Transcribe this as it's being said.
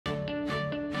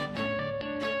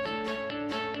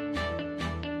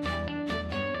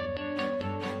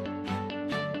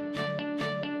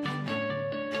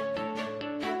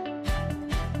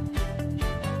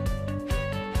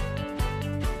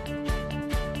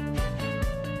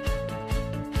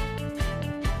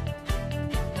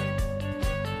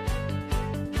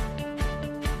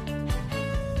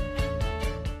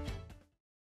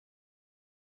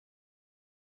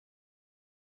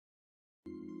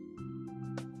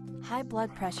High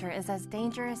blood pressure is as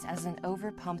dangerous as an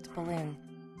overpumped balloon.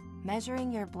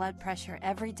 Measuring your blood pressure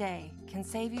every day can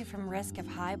save you from risk of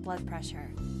high blood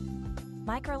pressure.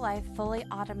 MicroLife fully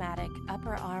automatic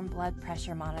upper arm blood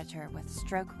pressure monitor with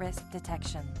stroke risk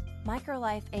detection.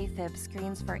 MicroLife AFib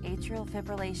screens for atrial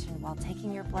fibrillation while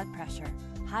taking your blood pressure.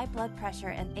 High blood pressure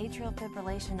and atrial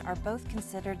fibrillation are both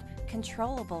considered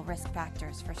controllable risk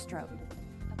factors for stroke.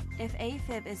 If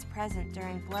AFib is present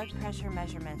during blood pressure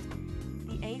measurement,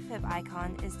 the AFib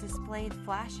icon is displayed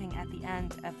flashing at the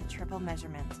end of the triple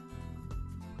measurement.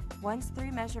 Once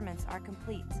 3 measurements are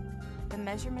complete, the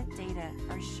measurement data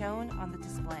are shown on the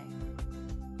display.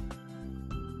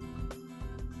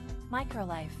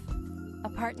 MicroLife, a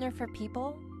partner for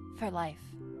people, for life.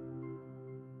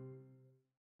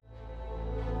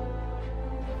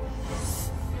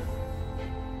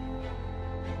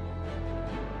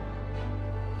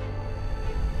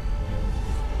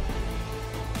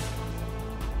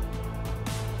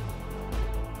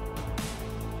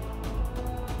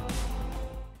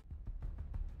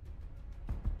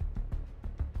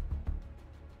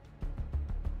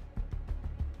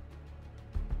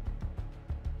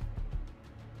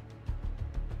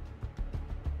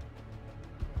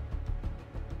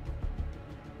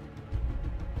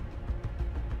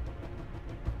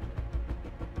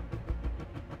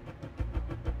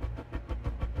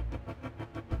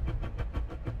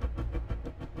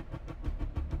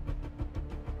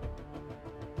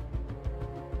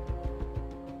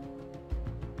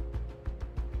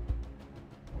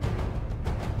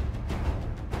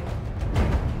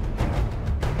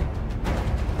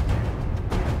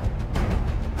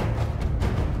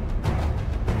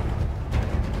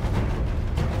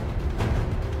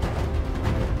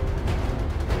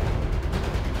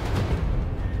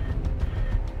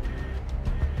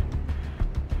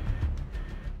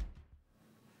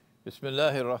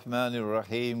 Bismillahir Rahmanir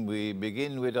Rahim. We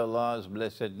begin with Allah's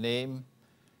blessed name.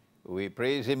 We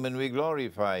praise Him and we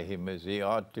glorify Him as He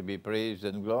ought to be praised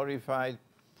and glorified.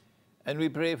 And we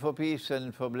pray for peace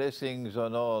and for blessings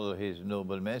on all His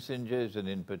noble messengers, and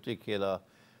in particular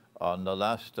on the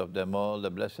last of them all, the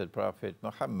blessed Prophet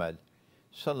Muhammad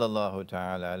sallallahu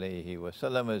ta'ala alayhi wa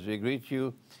sallam, as we greet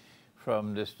you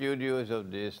from the studios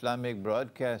of the Islamic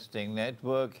Broadcasting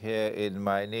Network here in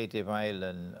my native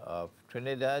island of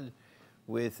Trinidad,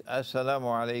 with Assalamu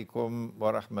alaikum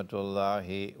wa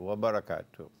rahmatullahi wa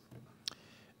barakatuh.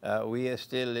 We are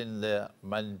still in the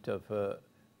month of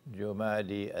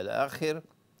Jumadi al-Akhir.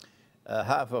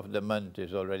 Half of the month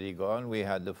is already gone. We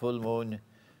had the full moon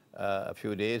a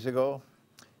few days ago,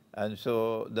 and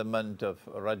so the month of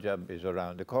Rajab is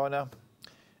around the corner.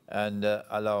 And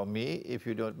allow me, if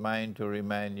you don't mind, to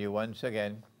remind you once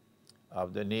again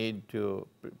of the need to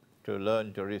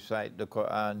learn to recite the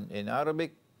Quran in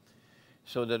Arabic,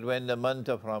 so that when the month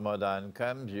of Ramadan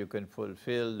comes, you can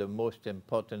fulfill the most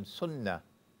important sunnah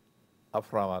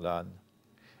of Ramadan,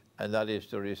 and that is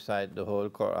to recite the whole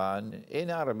Quran in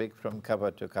Arabic from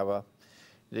cover to cover.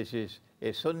 This is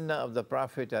a sunnah of the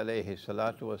Prophet alayhi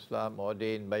salatu wasalam,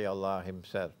 ordained by Allah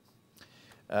Himself.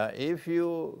 If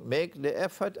you make the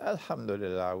effort,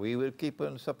 alhamdulillah, we will keep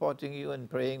on supporting you and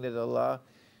praying that Allah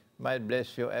might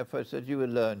bless your efforts, that you will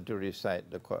learn to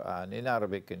recite the Quran in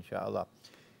Arabic, inshallah.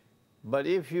 But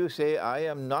if you say, I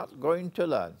am not going to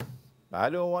learn, I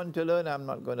don't want to learn, I'm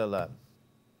not going to learn,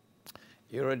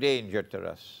 you're a danger to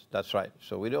us. That's right.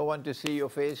 So we don't want to see your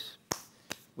face.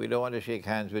 We don't want to shake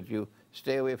hands with you.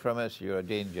 Stay away from us. You're a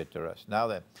danger to us. Now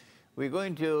then, we're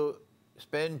going to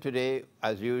spend today,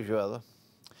 as usual,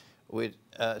 with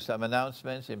some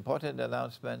announcements, important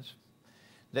announcements.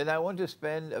 Then I want to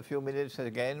spend a few minutes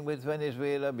again with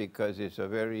Venezuela, because it's a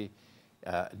very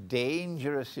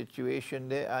dangerous situation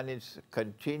there, and it's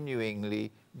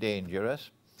continuingly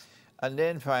dangerous. And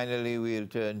then finally we'll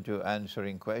turn to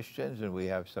answering questions, and we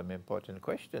have some important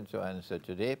questions to answer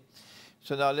today.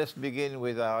 So now let's begin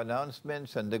with our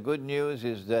announcements. And the good news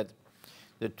is that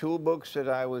the 2 books that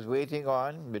I was waiting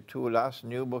on, the 2 last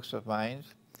new books of mine,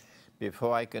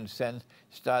 before I can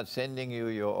start sending you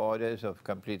your orders of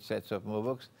complete sets of more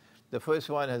books. The first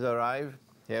one has arrived.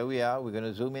 Here we are. We're going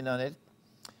to zoom in on it.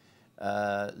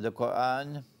 The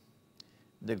Quran,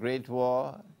 the Great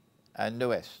War, and the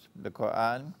West. The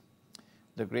Quran,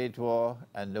 the Great War,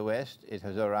 and the West. It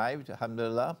has arrived,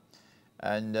 alhamdulillah.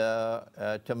 And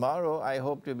tomorrow I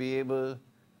hope to be able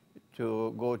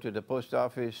to go to the post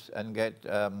office and get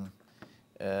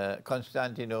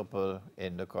Constantinople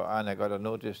in the Quran. I got a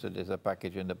notice that there's a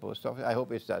package in the post office. I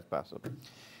hope it's that possible.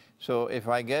 So if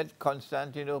I get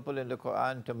Constantinople in the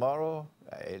Quran tomorrow,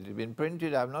 it's been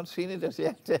printed, I've not seen it as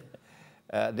yet,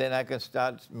 then I can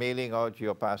start mailing out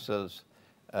your parcels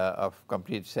of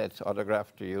complete sets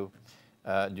autographed to you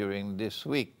during this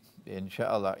week,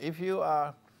 inshallah. If you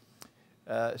are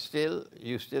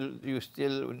you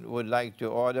still would like to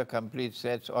order complete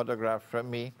sets autographed from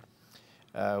me,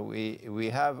 we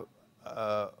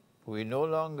no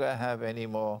longer have any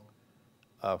more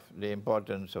of the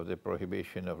importance of the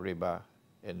prohibition of riba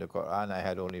in the Quran. I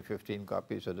had only 15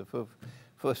 copies, so the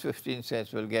first 15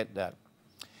 sets will get that.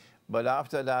 But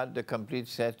after that, the complete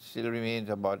set still remains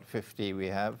about 50 we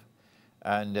have.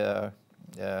 And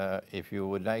if you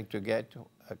would like to get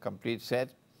a complete set,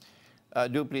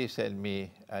 do please send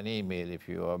me an email if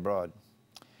you are abroad.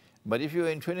 But if you're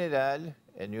in Trinidad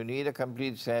and you need a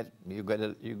complete set, you get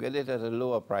it at a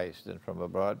lower price than from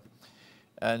abroad.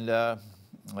 And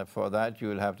for that, you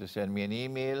will have to send me an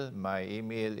email. My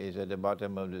email is at the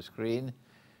bottom of the screen,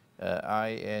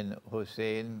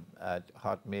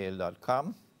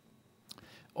 inhosein@hotmail.com.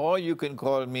 Or you can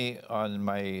call me on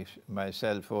my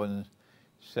cell phone,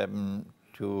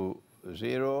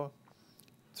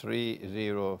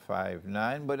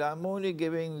 720-3059. But I'm only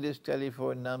giving this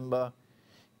telephone number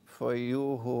for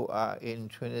you who are in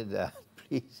Trinidad.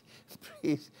 Please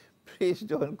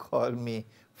don't call me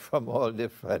from all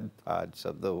different parts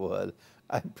of the world.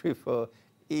 I prefer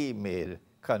email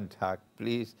contact,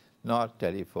 please, not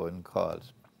telephone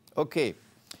calls. Okay.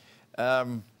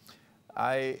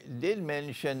 I did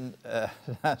mention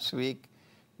last week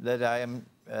that I am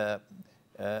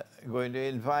going to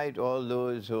invite all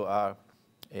those who are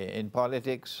in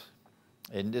politics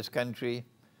in this country,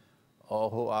 or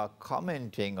who are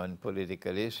commenting on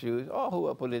political issues, or who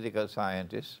are political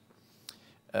scientists,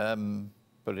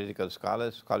 political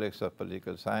scholars, colleagues of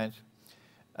political science,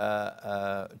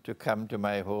 to come to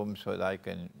my home so that I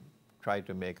can try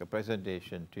to make a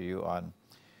presentation to you on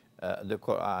the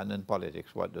Quran and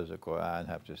politics. What does the Quran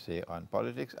have to say on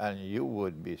politics? And you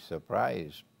would be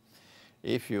surprised,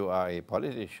 if you are a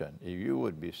politician, you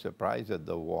would be surprised at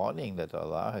the warning that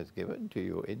Allah has given to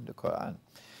you in the Quran.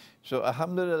 So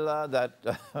alhamdulillah, that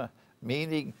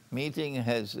meeting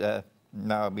has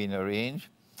now been arranged,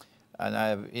 and I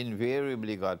have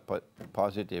invariably got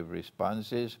positive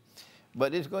responses.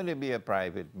 But it's going to be a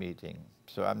private meeting,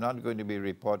 so I'm not going to be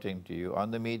reporting to you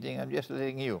on the meeting. I'm just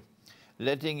letting you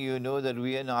know that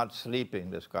we are not sleeping,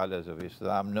 the scholars of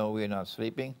Islam. No, we are not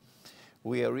sleeping.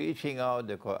 We are reaching out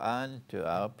the Quran to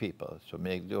our people. So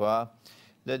make dua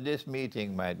that this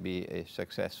meeting might be a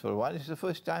successful one. It's the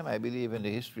first time, I believe, in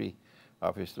the history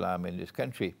of Islam in this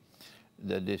country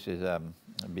that this is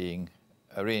being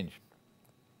arranged.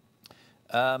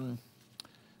 The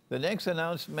next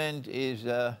announcement is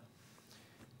that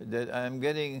I'm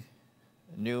getting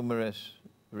numerous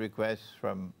requests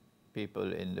from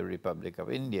people in the Republic of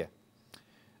India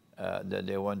that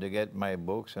they want to get my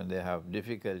books and they have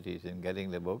difficulties in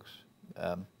getting the books.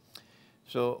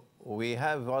 So we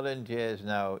have volunteers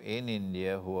now in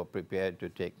India who are prepared to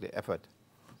take the effort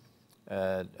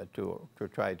to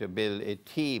try to build a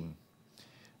team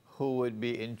who would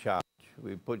be in charge.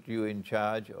 We put you in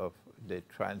charge of the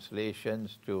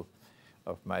translations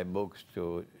of my books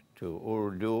to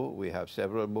Urdu. We have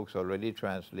several books already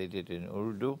translated in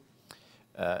Urdu,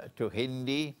 to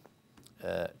Hindi,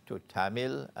 to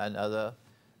Tamil and other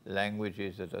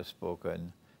languages that are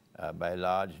spoken by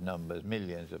large numbers,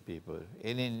 millions of people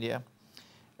in India.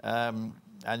 And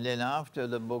then after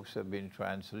the books have been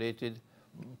translated,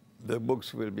 the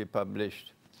books will be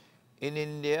published in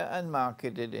India and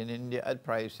marketed in India at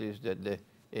prices that the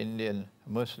Indian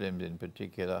Muslims in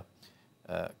particular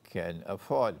can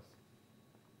afford.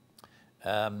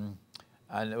 And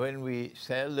when we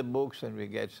sell the books and we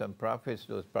get some profits,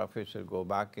 those profits will go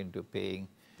back into paying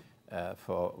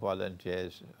for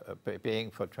volunteers,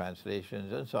 paying for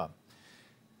translations and so on.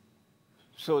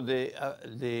 So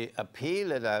the appeal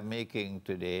that I'm making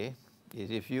today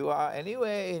is, if you are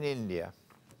anywhere in India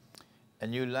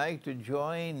and you'd like to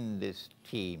join this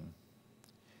team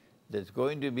that's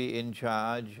going to be in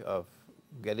charge of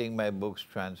getting my books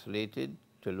translated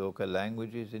to local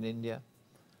languages in India,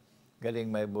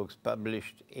 getting my books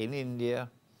published in India,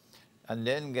 and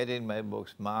then getting my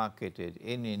books marketed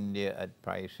in India at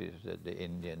prices that the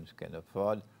Indians can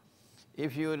afford.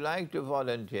 If you would like to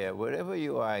volunteer wherever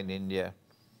you are in India,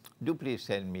 do please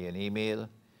send me an email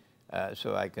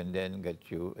so I can then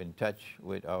get you in touch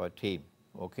with our team,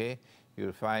 okay?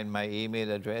 You'll find my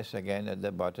email address again at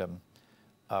the bottom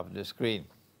of the screen.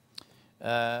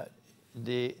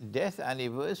 The death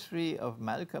anniversary of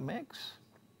Malcolm X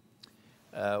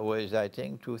was, I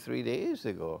think, 2-3 days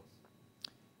ago.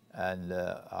 And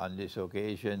on this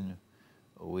occasion,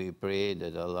 we pray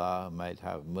that Allah might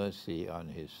have mercy on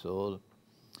his soul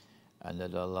and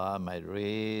that Allah might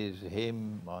raise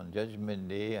him on Judgment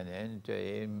Day and enter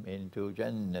him into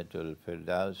Jannatul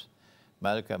Firdaus.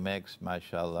 Malcolm X,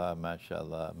 mashallah,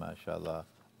 mashallah, mashallah,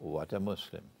 what a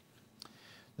Muslim.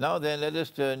 Now then, let us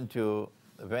turn to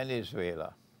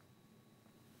Venezuela.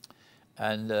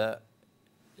 And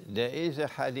there is a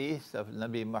hadith of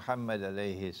Nabi Muhammad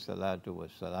alayhi salatu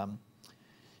wasalam,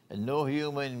 and no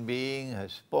human being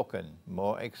has spoken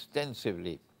more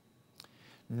extensively.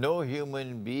 No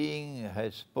human being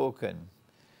has spoken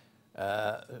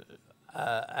as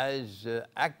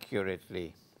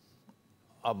accurately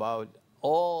about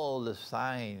all the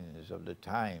signs of the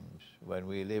times when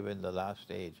we live in the last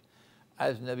age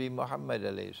as Nabi Muhammad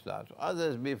alayhi salatu.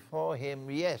 Others before him,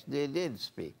 yes, they did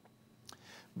speak.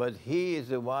 But he is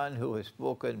the one who has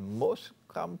spoken most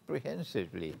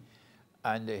comprehensively,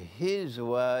 and his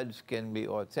words can be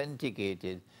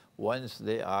authenticated once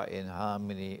they are in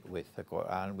harmony with the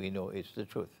Quran. We know it's the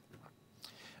truth.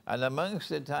 And amongst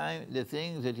the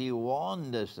things that he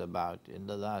warned us about in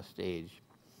the last age,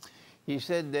 he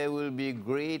said there will be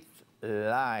great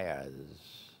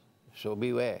liars. So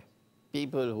beware.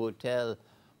 People who tell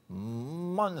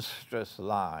monstrous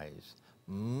lies,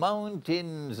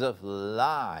 mountains of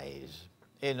lies,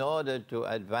 in order to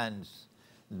advance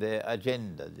their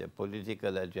agenda, their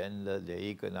political agenda, their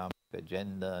economic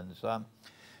agenda, and so on.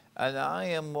 And I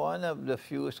am one of the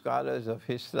few scholars of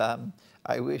Islam,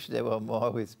 I wish there were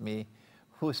more with me,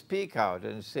 who speak out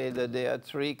and say that there are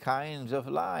three kinds of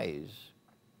lies.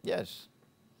 Yes,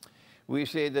 we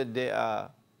say that there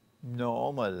are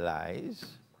normal lies,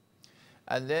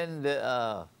 and then there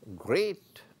are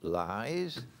great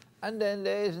lies, and then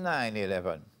there is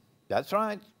 9/11. That's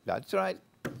right, that's right.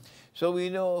 So we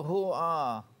know who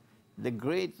are the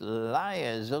great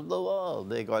liars of the world.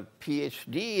 They got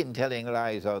PhD in telling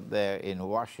lies out there in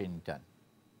Washington.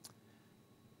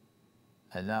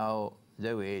 And now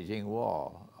they're waging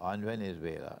war on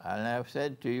Venezuela. And I've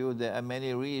said to you there are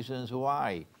many reasons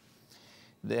why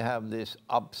they have this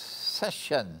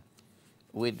obsession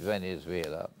with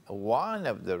Venezuela. One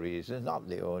of the reasons, not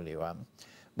the only one,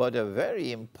 but a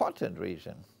very important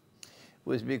reason,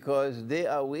 was because they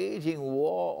are waging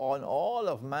war on all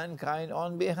of mankind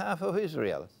on behalf of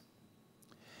Israel.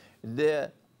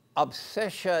 Their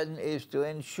obsession is to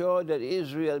ensure that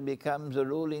Israel becomes a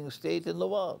ruling state in the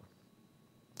world.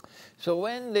 So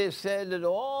when they said that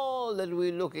all that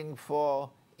we're looking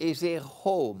for is a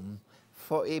home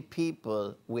for a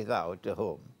people without a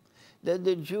home, that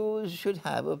the Jews should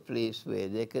have a place where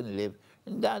they can live,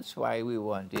 and that's why we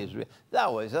want Israel.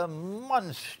 That was a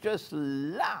monstrous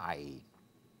lie.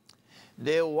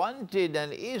 They wanted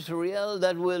an Israel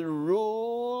that will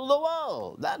rule the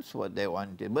world. That's what they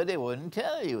wanted. But they wouldn't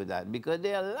tell you that because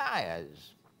they are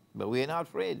liars. But we're not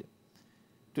afraid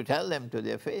to tell them to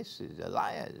their faces. They're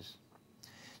liars.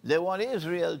 They want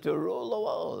Israel to rule the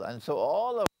world. And so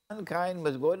all of mankind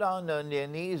must go down on their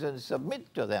knees and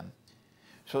submit to them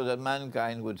so that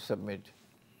mankind would submit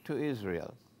to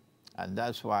Israel. And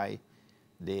that's why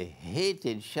they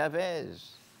hated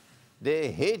Chavez.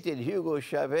 They hated Hugo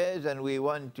Chavez, and we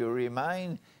want to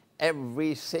remind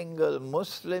every single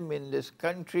Muslim in this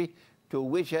country, to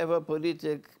whichever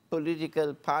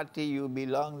political party you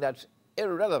belong, that's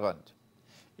irrelevant.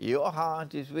 Your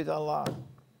heart is with Allah,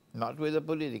 not with a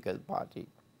political party.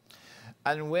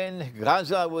 And when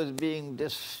Gaza was being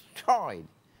destroyed,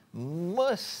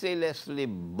 mercilessly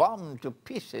bombed to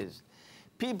pieces,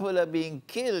 people are being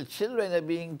killed, children are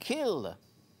being killed,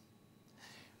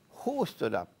 who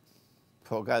stood up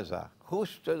for Gaza? Who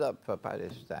stood up for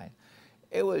Palestine?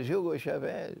 It was Hugo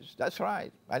Chavez. That's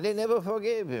right. And they never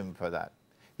forgave him for that.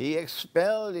 He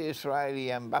expelled the Israeli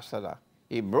ambassador.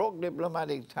 He broke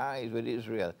diplomatic ties with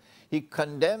Israel. He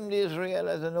condemned Israel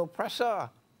as an oppressor.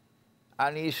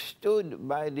 And he stood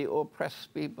by the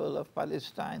oppressed people of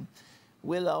Palestine.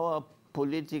 Will our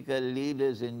political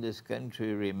leaders in this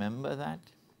country remember that?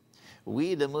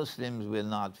 We, the Muslims, will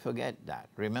not forget that.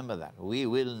 Remember that. We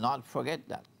will not forget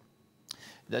that.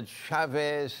 That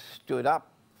Chavez stood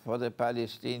up for the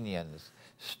Palestinians,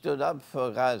 stood up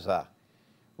for Gaza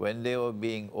when they were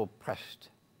being oppressed.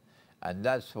 And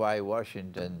that's why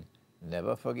Washington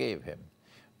never forgave him.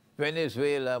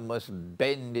 Venezuela must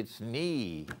bend its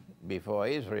knee before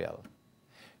Israel.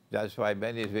 That's why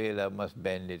Venezuela must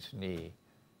bend its knee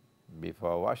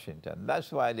before Washington.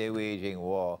 That's why they're waging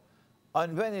war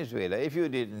on Venezuela. If you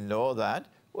didn't know that,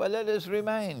 well, let us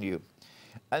remind you.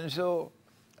 And so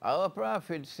our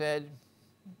Prophet said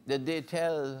that they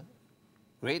tell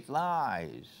great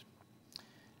lies,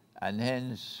 and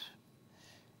hence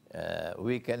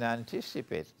we can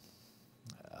anticipate.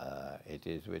 It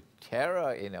is with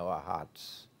terror in our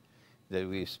hearts that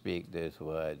we speak these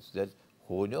words. That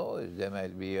who knows, there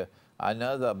might be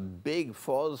another big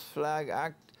false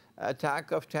flag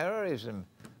attack of terrorism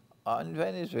on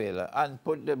Venezuela and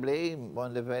put the blame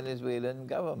on the Venezuelan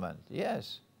government.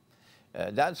 Yes,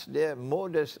 that's their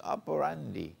modus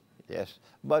operandi. Yes,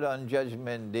 but on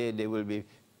Judgment Day they will be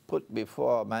put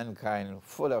before mankind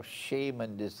full of shame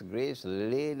and disgrace,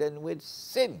 laden with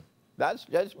sin. That's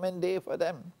Judgment Day for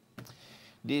them.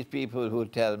 These people who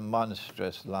tell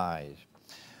monstrous lies.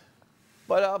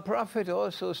 But our Prophet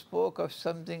also spoke of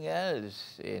something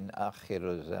else in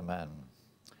Akhirul Zaman.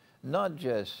 Not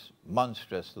just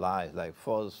monstrous lies like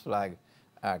false flag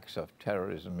acts of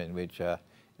terrorism in which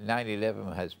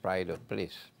 9/11 has pride of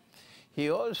place. He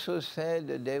also said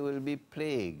that there will be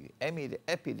plague,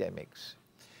 epidemics,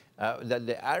 that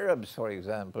the Arabs, for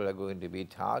example, are going to be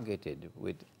targeted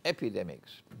with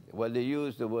epidemics. Well, they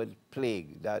use the word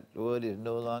plague. That word is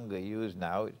no longer used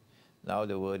now. Now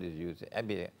the word is used,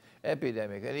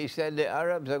 epidemic. And he said the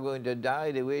Arabs are going to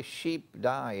die the way sheep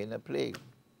die in a plague.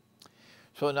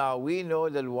 So now we know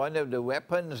that one of the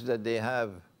weapons that they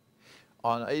have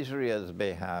on Israel's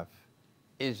behalf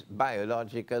is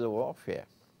biological warfare.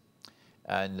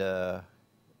 And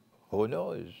who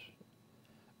knows?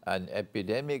 An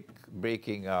epidemic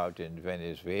breaking out in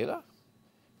Venezuela,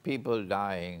 people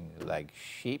dying like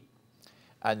sheep,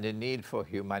 and the need for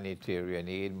humanitarian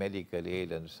aid, medical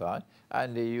aid, and so on.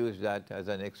 And they use that as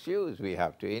an excuse. We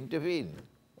have to intervene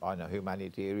on a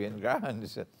humanitarian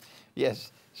grounds.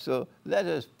 Yes, so let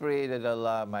us pray that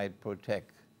Allah might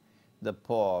protect the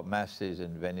poor masses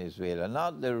in Venezuela,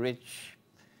 not the rich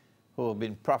who have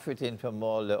been profiting from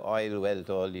all the oil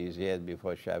wealth all these years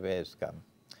before Chavez come.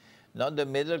 Not the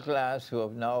middle class who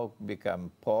have now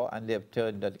become poor and they have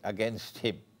turned against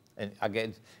him and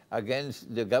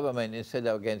against the government instead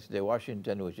of against the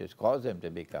Washington, which has caused them to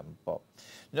become poor.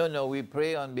 No, we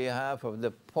pray on behalf of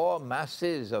the poor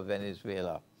masses of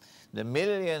Venezuela, the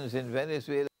millions in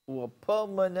Venezuela who are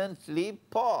permanently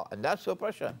poor, and that's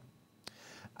oppression.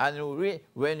 And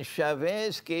when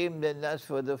Chavez came, then that's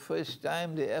for the first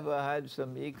time they ever had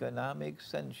some economic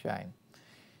sunshine.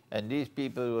 And these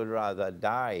people would rather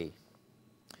die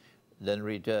than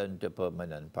return to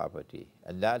permanent poverty.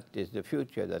 And that is the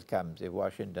future that comes if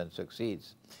Washington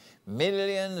succeeds.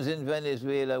 Millions in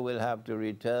Venezuela will have to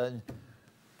return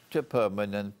to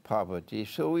permanent poverty.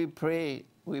 So we pray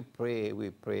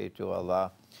to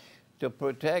Allah to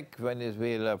protect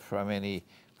Venezuela from any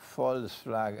false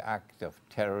flag act of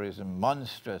terrorism,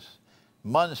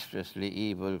 monstrously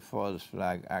evil false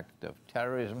flag act of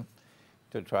terrorism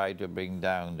to try to bring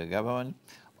down the government,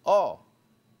 or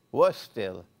worse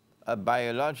still, a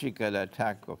biological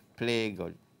attack of plague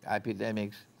or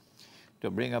epidemics to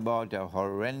bring about a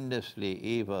horrendously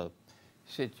evil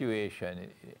situation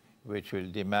which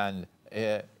will demand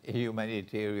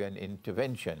humanitarian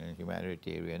intervention and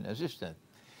humanitarian assistance.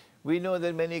 We know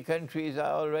that many countries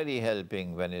are already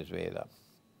helping Venezuela.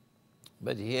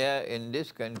 But here in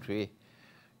this country,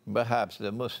 perhaps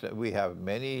we have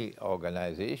many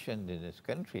organizations in this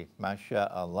country,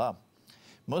 mashallah,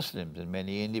 Muslims and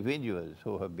many individuals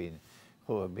who have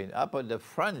been up at the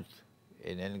front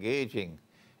in engaging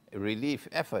relief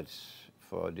efforts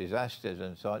for disasters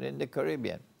and so on in the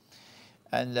Caribbean.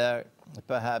 And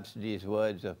perhaps these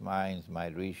words of mine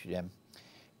might reach them,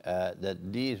 that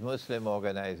these Muslim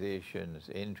organizations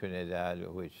in Trinidad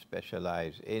which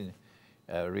specialize in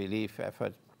relief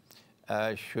efforts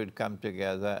should come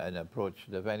together and approach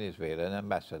the Venezuelan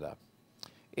ambassador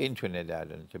in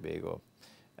Trinidad and Tobago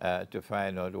to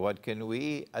find out what can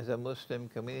we as a Muslim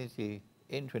community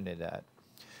in Trinidad,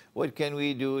 what can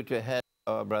we do to help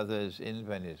our brothers in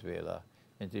Venezuela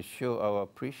and to show our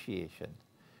appreciation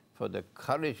for the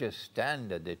courageous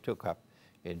stand that they took up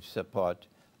in support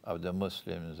of the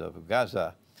Muslims of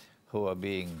Gaza who are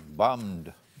being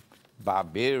bombed.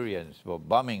 Barbarians were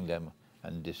bombing them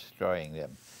and destroying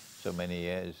them so many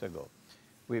years ago.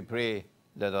 We pray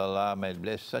that Allah might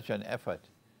bless such an effort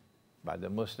by the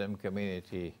Muslim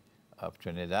community of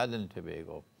Trinidad and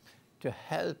Tobago to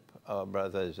help our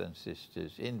brothers and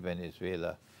sisters in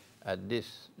Venezuela at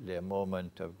this, their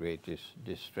moment of greatest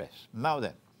distress. Now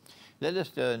then, let us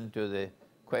turn to the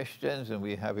questions, and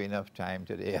we have enough time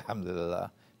today,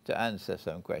 alhamdulillah, to answer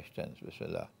some questions,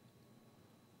 bismillah.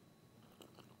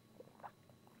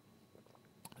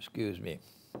 Excuse me.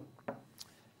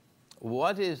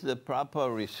 What is the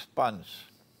proper response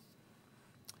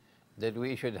that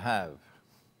we should have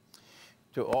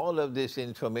to all of this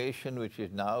information which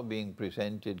is now being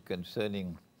presented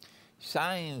concerning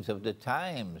signs of the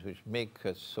times which make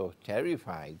us so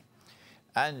terrified,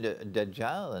 and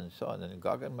Dajjal and so on, and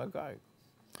Gog and Magog?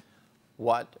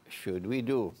 what should we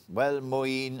do? Well,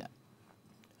 Moeen,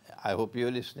 I hope you're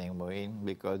listening, Moeen,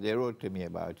 because they wrote to me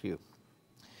about you.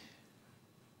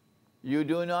 You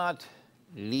do not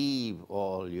leave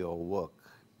all your work.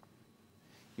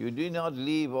 You do not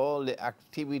leave all the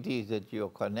activities that you're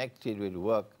connected with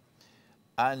work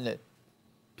and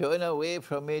turn away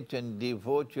from it and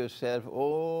devote yourself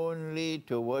only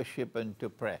to worship and to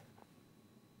prayer.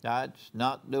 That's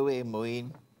not the way,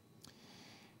 Moeen.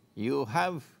 You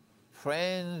have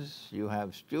friends, you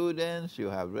have students, you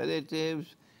have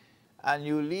relatives, and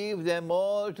you leave them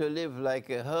all to live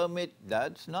like a hermit.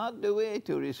 That's not the way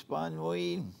to respond,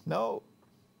 Moeen. No.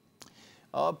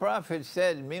 Our Prophet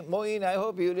said, Moeen, I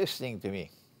hope you're listening to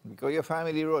me, because your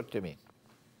family wrote to me.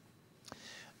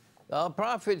 Our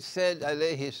Prophet said,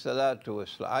 alayhi salatu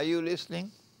wasalam, are you listening?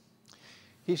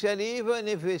 He said, even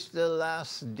if it's the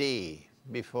last day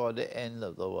before the end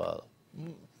of the world,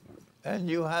 and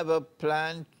you have a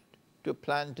plant to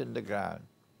plant in the ground,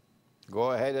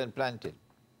 go ahead and plant it.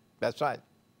 That's right.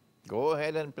 Go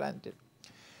ahead and plant it.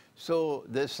 So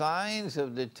the signs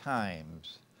of the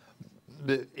times,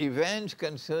 the events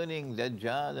concerning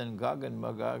Dajjal and Gog and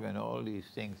Magog and all these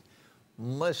things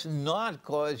must not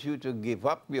cause you to give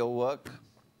up your work,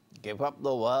 give up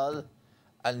the world,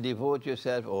 and devote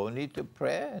yourself only to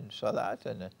prayer and salat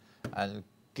and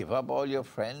give up all your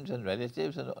friends and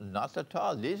relatives. And not at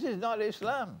all. This is not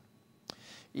Islam.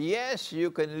 Yes,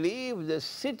 you can leave the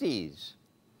cities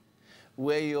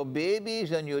where your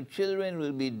babies and your children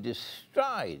will be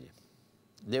destroyed.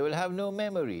 They will have no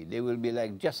memory. They will be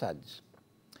like jasads.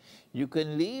 You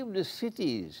can leave the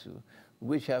cities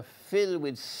which are filled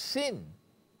with sin.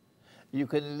 You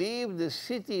can leave the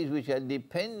cities which are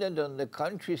dependent on the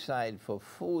countryside for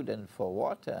food and for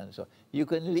water and so on. You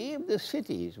can leave the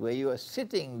cities where you are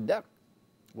sitting duck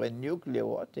when nuclear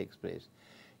war takes place.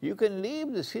 You can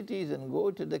leave the cities and go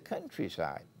to the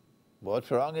countryside. What's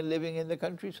wrong in living in the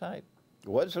countryside?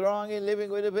 What's wrong in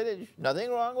living with a village? Nothing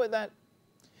wrong with that.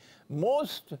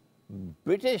 Most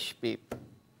British people,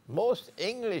 most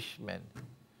Englishmen,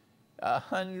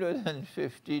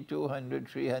 150, 200,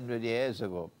 300 years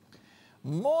ago,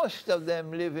 most of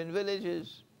them live in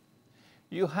villages.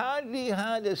 You hardly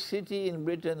had a city in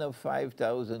Britain of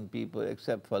 5,000 people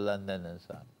except for London and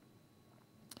so on.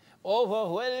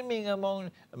 Overwhelming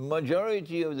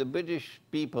majority of the British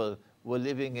people were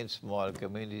living in small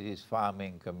communities,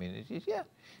 farming communities. Yeah,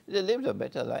 they lived a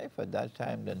better life at that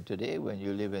time than today when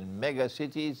you live in mega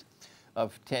cities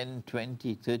of 10,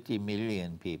 20, 30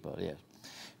 million people, yes.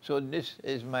 So this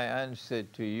is my answer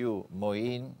to you,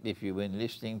 Moeen. If you've been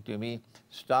listening to me,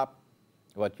 stop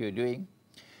what you're doing.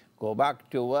 Go back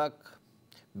to work,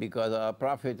 because our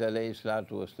Prophet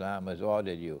ﷺ has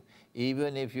ordered you.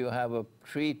 Even if you have a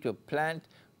tree to plant,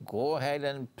 go ahead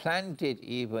and plant it,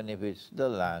 even if it's the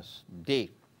last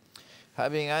day.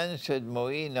 Having answered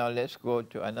Moeen, now let's go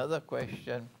to another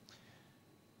question,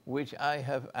 which I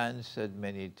have answered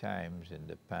many times in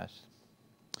the past.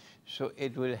 So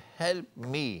it will help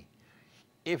me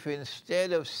if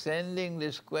instead of sending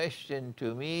this question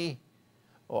to me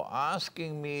or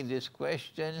asking me this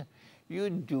question, you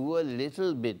do a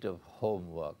little bit of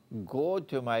homework. Go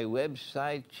to my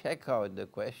website, check out the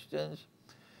questions,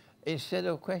 instead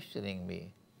of questioning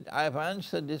me. I've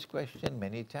answered this question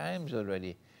many times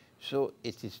already, so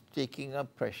it is taking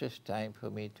up precious time for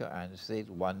me to answer it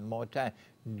one more time.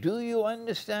 Do you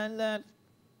understand that?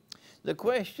 The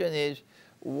question is,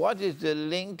 what is the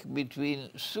link between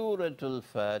Suratul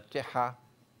Fatiha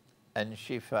and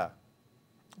Shifa?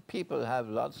 People have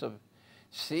lots of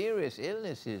serious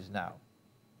illnesses now.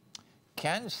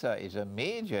 Cancer is a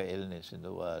major illness in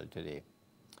the world today.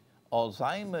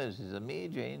 Alzheimer's is a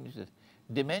major illness.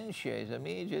 Dementia is a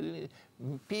major illness.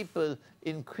 People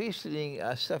increasingly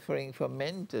are suffering from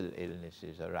mental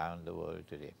illnesses around the world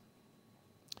today.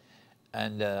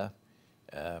 And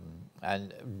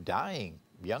dying,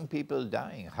 young people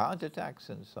dying, heart attacks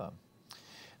and so on.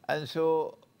 And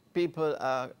so people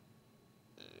are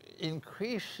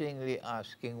increasingly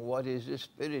asking, what is the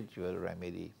spiritual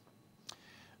remedy?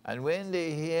 And when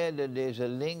they hear that there's a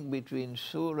link between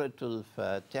Suratul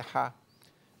Fatiha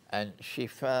and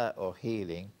Shifa or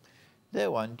healing, they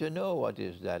want to know what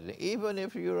is that. Even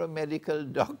if you're a medical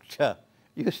doctor,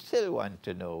 you still want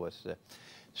to know what's the...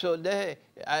 So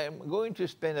I'm going to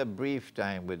spend a brief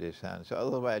time with this answer,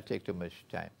 otherwise I take too much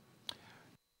time.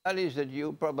 That is that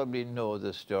you probably know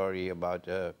the story about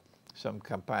some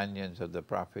companions of the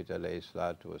Prophet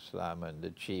ﷺ and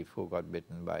the chief who got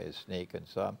bitten by a snake and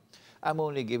so on. I'm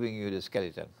only giving you the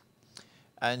skeleton.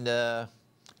 And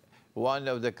one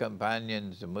of the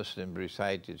companions, the Muslim,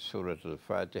 recited Surah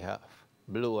Al-Fatiha,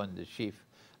 blew on the chief,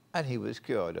 and he was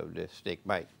cured of the snake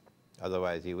bite.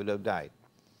 Otherwise, he would have died.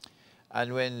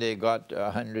 And when they got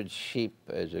 100 sheep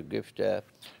as a gift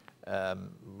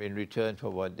in return for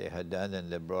what they had done,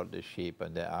 and they brought the sheep,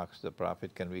 and they asked the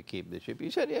Prophet, can we keep the sheep? He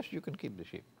said, yes, you can keep the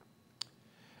sheep.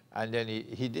 And then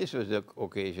this was the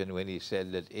occasion when he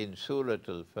said that in Surah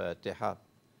Al-Fatiha,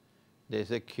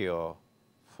 there's a cure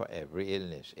for every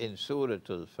illness. In Surah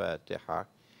Al-Fatiha,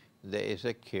 there is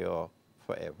a cure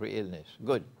for every illness.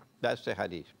 Good. That's the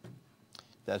hadith.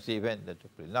 That's the event that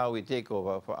took place. Now we take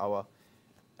over for our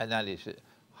analysis.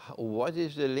 What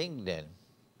is the link then?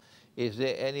 Is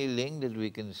there any link that we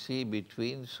can see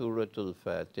between Surah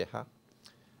Al-Fatiha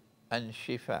and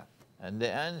Shifa? And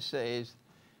the answer is,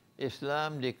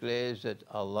 Islam declares that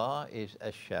Allah is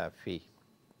Ash-Shafi,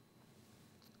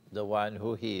 the one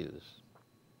who heals.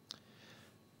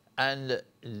 And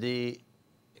the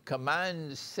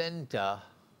command center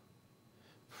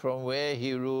from where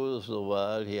he rules the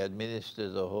world, he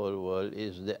administers the whole world,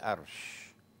 is the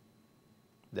Arsh.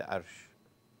 The Arsh.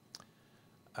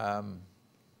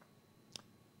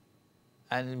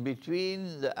 And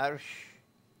between the Arsh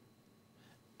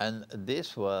and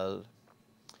this world,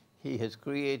 he has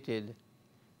created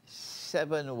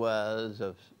 7 worlds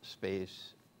of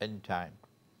space and time,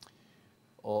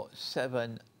 or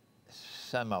 7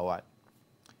 samawat.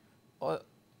 Or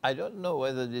I don't know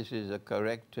whether this is a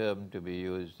correct term to be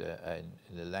used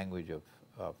in the language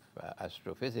of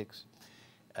astrophysics.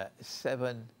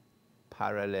 7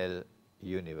 parallel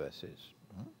universes.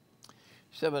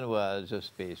 7 worlds of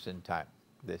space and time.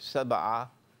 The Sab'a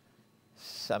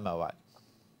Samawat.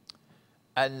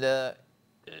 And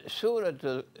Surah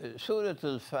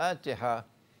Al-Fatiha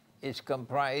is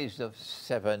comprised of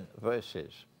 7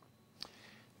 verses.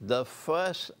 The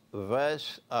first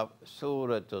verse of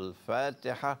Surah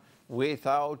Al-Fatiha,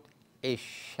 without a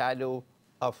shadow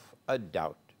of a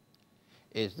doubt,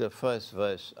 is the first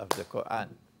verse of the Quran.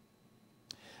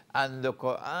 And the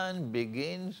Quran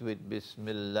begins with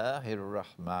Bismillahir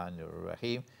Rahmanir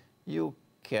Rahim. You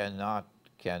cannot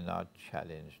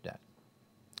challenge that.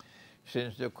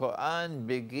 Since the Quran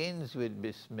begins with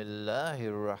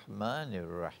Bismillahir Rahmanir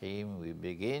Rahim, we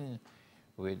begin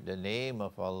with the name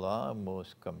of Allah,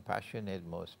 most compassionate,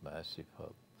 most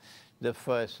merciful. The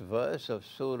first verse of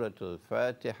Surah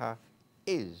Al-Fatiha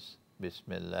is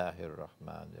Bismillahir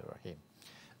Rahmanir Rahim.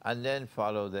 And then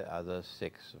follow the other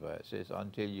 6 verses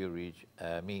until you reach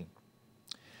Ameen.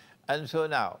 And so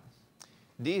now,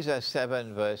 these are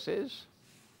 7 verses,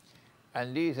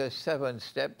 and these are 7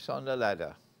 steps on the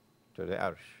ladder to the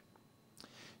Arsh.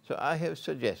 So I have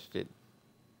suggested,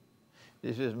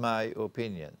 this is my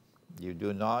opinion. You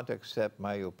do not accept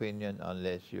my opinion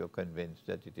unless you're convinced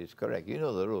that it is correct. You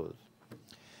know the rules.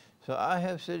 So I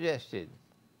have suggested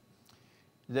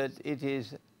that it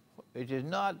is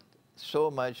not so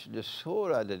much the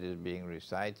surah that is being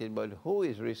recited, but who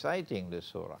is reciting the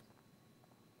surah.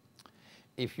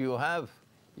 If you have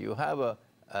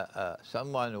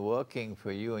someone working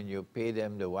for you and you pay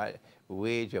them the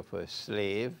wage of a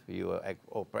slave, you are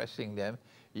oppressing them,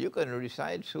 you can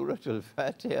recite Surah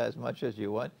Al-Fatiha as much as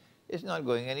you want. It's not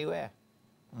going anywhere.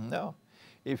 No.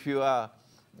 If you are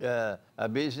a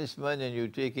businessman and you're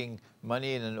taking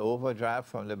money in an overdraft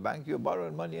from the bank, you're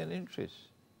borrowing money and interest.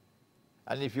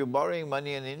 And if you're borrowing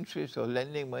money and interest or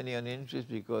lending money and interest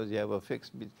because you have a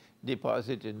fixed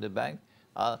deposit in the bank,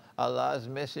 Allah's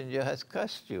messenger has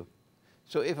cursed you.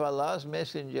 So if Allah's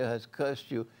messenger has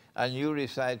cursed you and you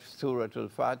recite Surah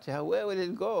Al-Fatiha, where will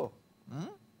it go?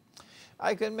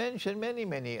 I can mention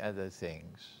many other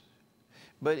things.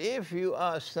 But if you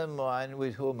are someone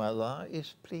with whom Allah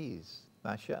is pleased,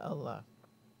 mashallah,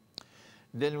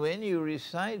 then when you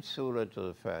recite Surah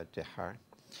Al-Fatiha,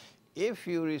 if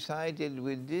you recite it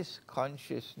with this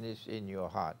consciousness in your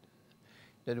heart,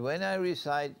 that when I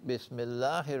recite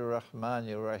Bismillahir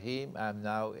Rahmanir Rahim, I'm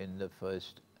now in the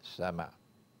first sama.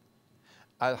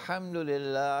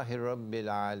 Alhamdulillahi Rabbil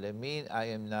Alameen, I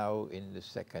am now in the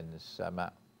second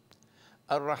sama.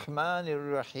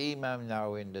 Ar-Rahmanir Rahim, I'm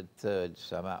now in the third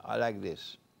sama. I like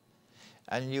this.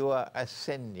 And you are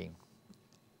ascending.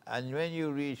 And when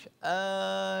you reach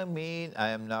Ameen, I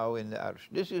am now in the Arsh.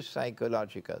 This is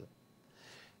psychological.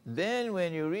 Then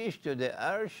when you reach to the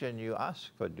Arsh and you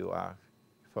ask for dua,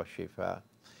 for shifa,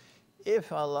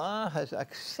 if Allah has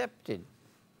accepted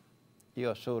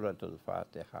your Surah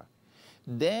Al-Fatiha,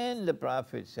 then the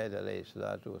Prophet said, alayhi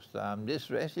salatu wasalam, this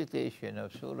recitation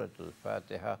of Surah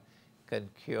Al-Fatiha can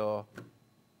cure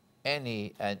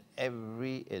any and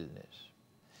every illness.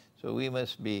 So we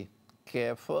must be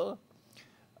careful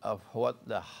of what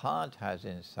the heart has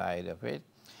inside of it.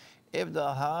 If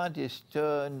the heart is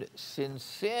turned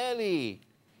sincerely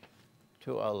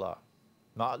to Allah.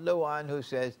 Not the one who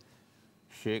says,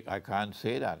 Sheikh, I can't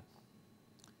say that.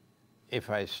 If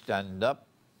I stand up,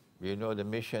 you know the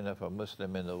mission of a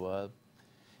Muslim in the world,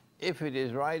 if it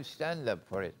is right, stand up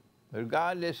for it,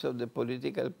 regardless of the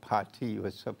political party you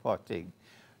are supporting.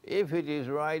 If it is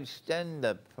right, stand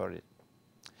up for it,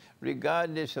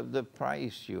 regardless of the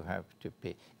price you have to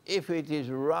pay. If it is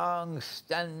wrong,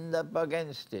 stand up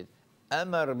against it.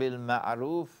 Amar bil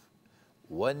ma'roof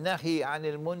wa nahi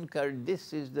anil munkar.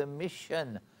 This is the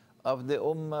mission of the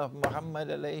Ummah of Muhammad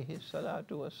alayhi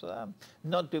salatu wasalam.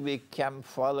 Not to be camp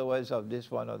followers of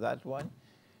this one or that one.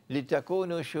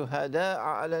 لِتَكُونُوا شُهَدَاءَ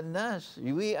عَلَى النَّاسِ.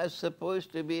 We are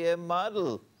supposed to be a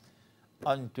model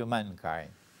unto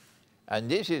mankind. And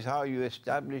this is how you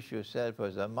establish yourself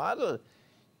as a model,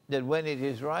 that when it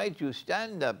is right, you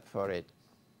stand up for it,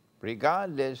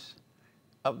 regardless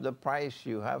of the price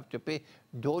you have to pay.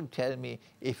 Don't tell me,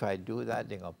 if I do that,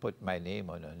 they're going to put my name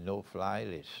on a no-fly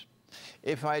list.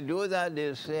 If I do that,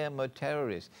 they'll say I'm a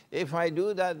terrorist. If I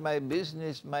do that, my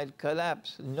business might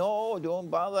collapse. No, don't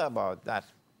bother about that.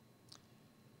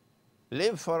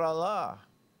 Live for Allah.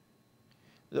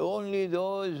 Only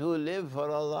those who live for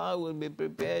Allah will be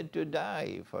prepared to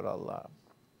die for Allah.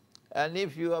 And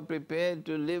if you are prepared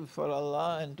to live for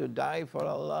Allah and to die for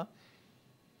Allah,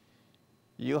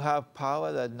 you have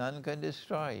power that none can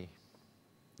destroy.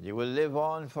 You will live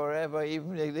on forever.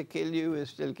 Even if they kill you, you will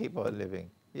still keep on living.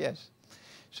 Yes.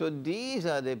 So these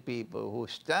are the people who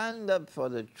stand up for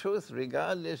the truth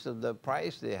regardless of the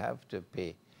price they have to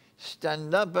pay.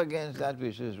 Stand up against that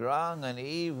which is wrong and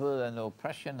evil and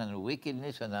oppression and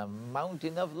wickedness and a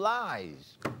mountain of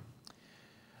lies.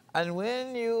 And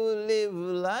when you live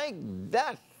like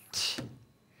that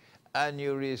and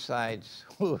you recite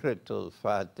Suratul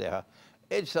Fatiha,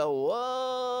 it's a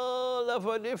world of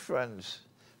a difference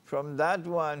from that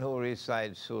one who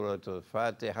recites Suratul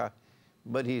Fatiha,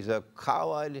 but he's a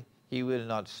coward. He will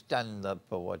not stand up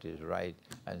for what is right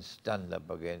and stand up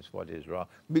against what is wrong,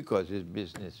 because his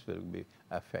business will be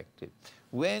affected.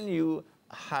 When you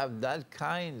have that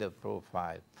kind of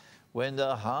profile, when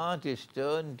the heart is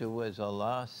turned towards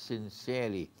Allah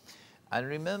sincerely, and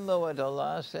remember what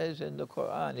Allah says in the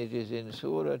Quran, it is in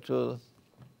Suratul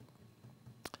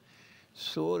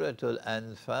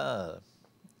Anfal.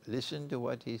 Listen to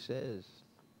what he says.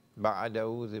 بَعْدَ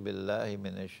أَعُوذُ بِاللَّهِ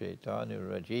مِنَ الشَّيْطَانِ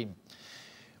الرَّجِيمِ.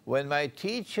 When my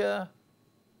teacher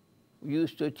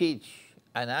used to teach,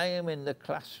 and I am in the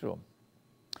classroom,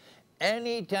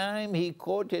 anytime he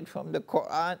quoted from the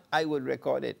Quran, I would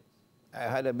record it. I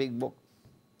had a big book.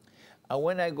 And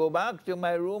when I go back to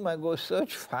my room, I go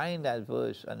find that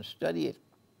verse and study it.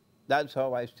 That's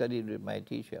how I studied with my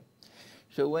teacher.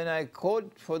 So when I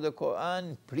quote for the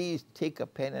Quran, please take a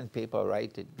pen and paper,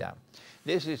 write it down.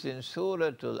 This is in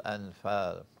Suratul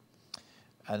Anfal.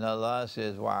 And Allah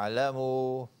says,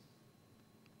 وَعْلَمُوا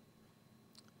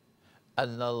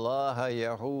أَنَّ اللَّهَ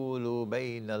يَحُولُ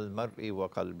بَيْنَ الْمَرْءِ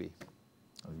وَقَلْبِهِ.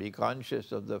 Be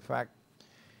conscious of the fact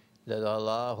that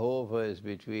Allah hovers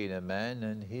between a man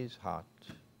and his heart.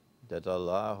 That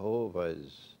Allah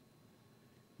hovers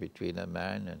between a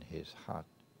man and his heart.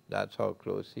 That's how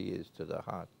close he is to the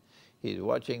heart. He's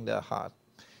watching the heart.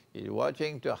 He's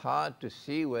watching the heart to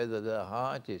see whether the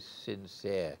heart is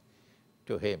sincere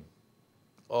to him,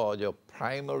 or your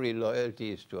primary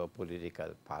loyalty is to a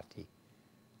political party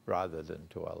rather than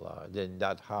to Allah. Then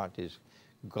that heart is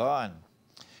gone.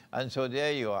 And so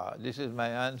there you are. This is my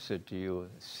answer to you.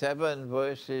 7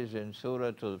 verses in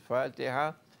Suratul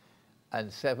Fatiha and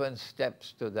 7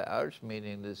 steps to the arsh,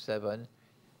 meaning the 7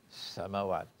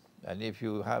 samawat. And if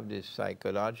you have this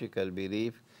psychological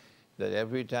belief that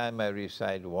every time I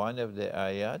recite one of the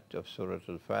ayat of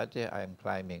Suratul Fatiha, I'm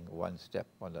climbing one step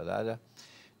on the ladder,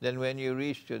 then when you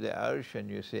reach to the arsh and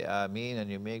you say Ameen and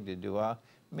you make the dua,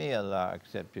 may Allah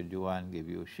accept your dua and give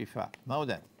you shifa. Now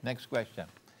then, next question.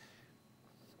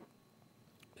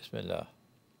 Bismillah.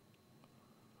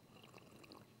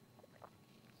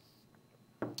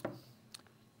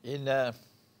 In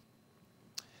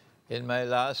my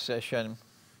last session,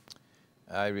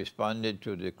 I responded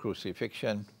to the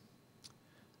crucifixion,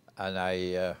 and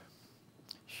I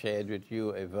shared with you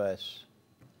a verse,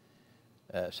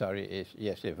 a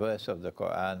verse of the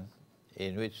Quran.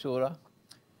 In which surah?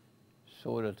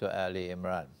 Surah to Ali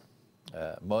Imran.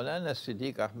 Maulana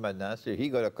Siddiq Ahmad Nasir, he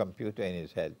got a computer in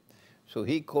his head. So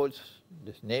he quotes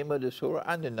the name of the surah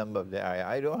and the number of the ayah.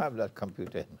 I don't have that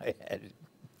computer in my head.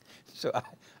 So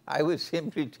I will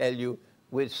simply tell you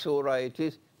which surah it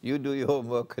is. You do your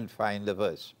homework and find the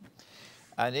verse.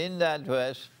 And in that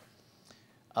verse,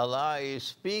 Allah is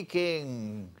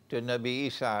speaking to Nabi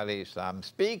Isa alayhi salam,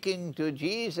 speaking to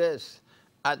Jesus,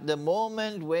 at the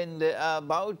moment when they are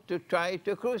about to try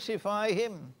to crucify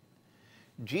him.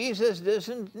 Jesus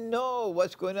doesn't know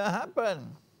what's going to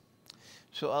happen.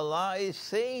 So Allah is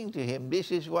saying to him,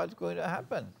 this is what's going to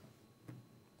happen.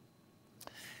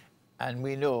 And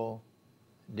we know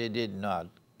they did not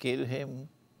kill him,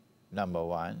 number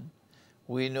one.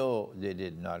 We know they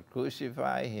did not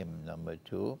crucify him, number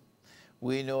two.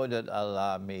 We know that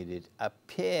Allah made it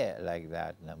appear like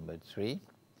that, number three.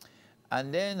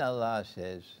 And then Allah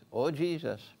says, "Oh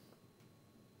Jesus,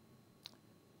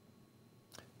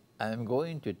 I'm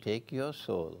going to take your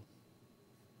soul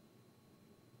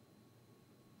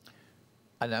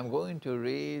and I'm going to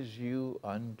raise you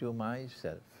unto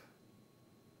myself.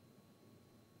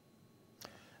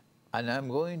 And I'm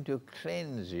going to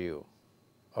cleanse you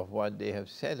of what they have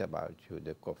said about you,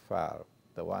 the kuffar,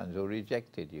 the ones who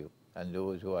rejected you, and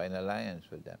those who are in alliance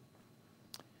with them."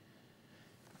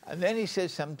 And then he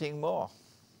says something more.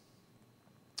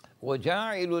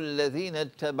 وَجَاعِلُ الَّذِينَ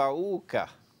اتَّبَعُوكَ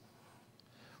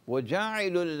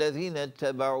وَجَاعِلُ الَّذِينَ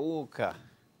اتَّبَعُوكَ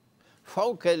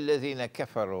فَوْقَ الَّذِينَ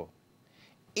كَفَرُوا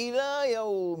إِلَى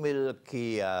يَوْمِ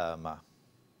الْقِيَامَةِ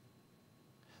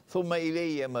ثُمَّ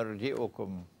إِلَيَّ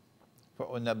مَرْجِعُكُمْ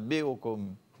فَأُنَبِّئُكُمْ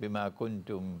بِمَا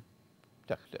كُنْتُمْ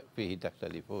فِيهِ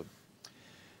تَخْتَلِفُونَ.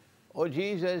 Oh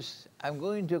Jesus, I'm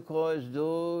going to cause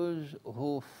those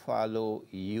who follow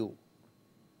you.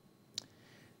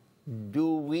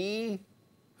 Do we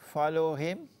follow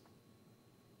him?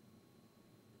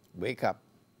 Wake up.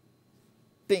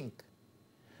 Think.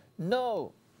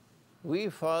 No, we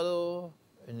follow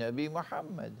Nabi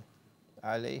Muhammad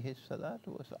alayhi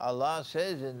salatu wasalam. Allah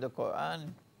says in the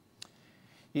Quran,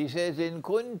 He says, "In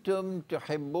kuntum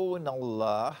tuhibbun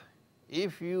Allah,"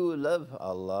 if you love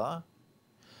Allah,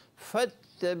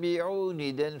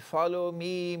 fattabi'uni, then follow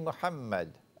me,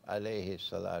 Muhammad alayhi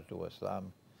salatu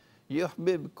wasalam.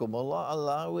 Yuhbibkum Allah,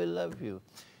 Allah will love you.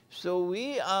 So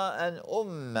we are an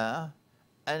ummah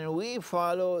and we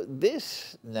follow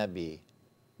this Nabi.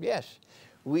 Yes,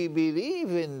 we believe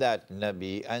in that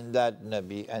Nabi and that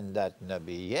Nabi and that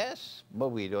Nabi, yes, but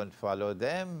we don't follow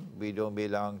them. We don't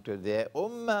belong to their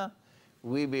ummah.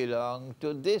 We belong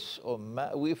to this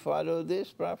ummah. We follow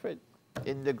this prophet.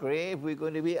 In the grave, we're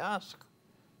going to be asked,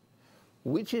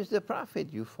 which is the prophet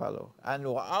you follow? And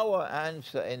our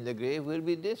answer in the grave will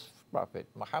be this prophet,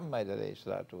 Muhammad alayhi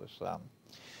salatu wasalam.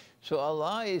 So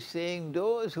Allah is saying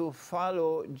those who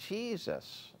follow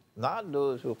Jesus, not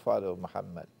those who follow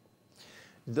Muhammad.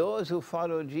 Those who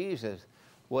follow Jesus.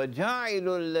 وَجَعِلُ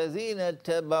الَّذِينَ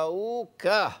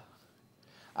اتَّبَعُوكَ,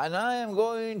 and I am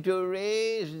going to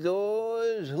raise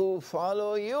those who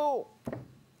follow you.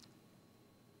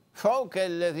 فَوْقَ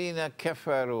الَّذِينَ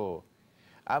كَفَرُوا,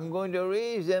 I'm going to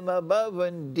raise them above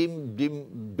and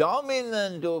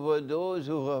dominant over those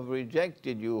who have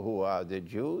rejected you, who are the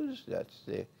Jews,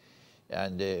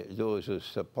 those who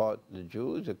support the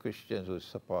Jews, the Christians who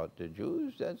support the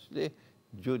Jews, that's the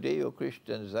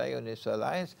Judeo-Christian Zionist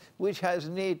alliance, which has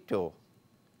NATO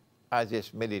as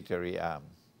its military arm,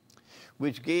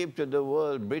 which gave to the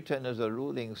world Britain as a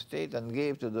ruling state and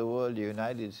gave to the world the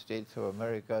United States of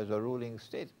America as a ruling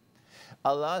state.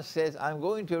 Allah says, I'm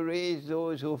going to raise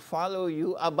those who follow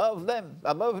you above them,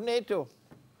 above NATO.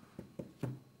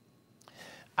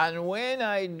 And when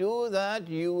I do that,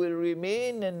 you will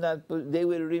remain in that, they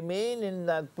will remain in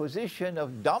that position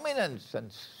of dominance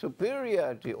and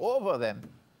superiority over them.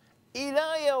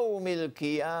 إِلَى يَوْمِ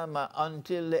الْقِيَامَةِ,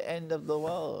 until the end of the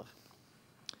world.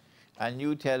 And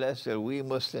you tell us that we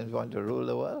Muslims want to rule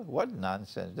the world? What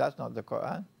nonsense. That's not the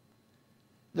Quran.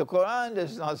 The Quran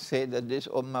does not say that this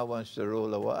ummah wants to rule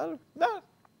the world. No.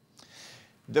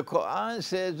 The Quran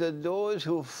says that those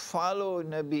who follow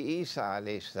Nabi Isa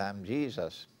alayhi salam,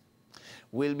 Jesus,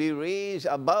 will be raised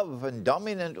above and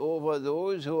dominant over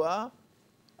those who are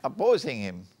opposing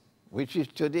him, which is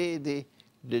today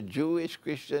the Jewish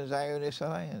Christian Zionist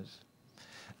alliance.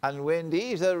 And when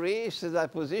these are raised to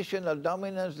that position of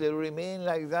dominance, they remain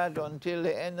like that until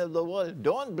the end of the world.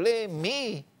 Don't blame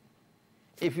me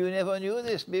if you never knew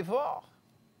this before.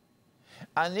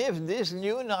 And if this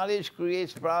new knowledge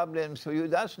creates problems for you,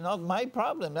 that's not my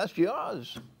problem, that's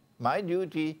yours. My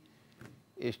duty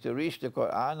is to reach the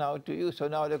Quran out to you. So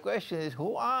now the question is,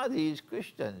 who are these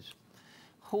Christians?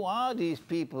 Who are these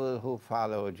people who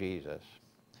follow Jesus?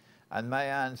 And my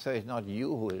answer is not you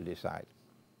who will decide.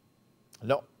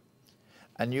 No.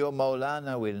 And your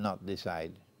Maulana will not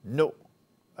decide. No.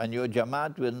 And your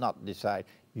Jamaat will not decide.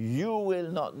 You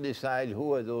will not decide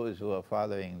who are those who are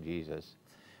following Jesus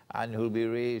and who will be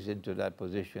raised into that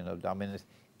position of dominance.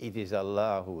 It is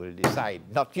Allah who will decide,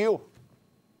 not you.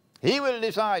 He will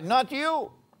decide, not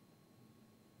you.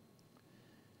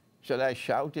 Shall I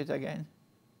shout it again?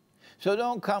 So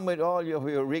don't come with all your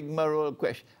rigmarole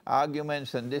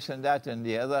arguments and this and that and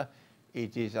the other.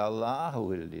 It is Allah who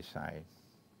will decide.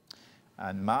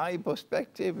 And my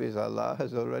perspective is Allah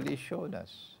has already shown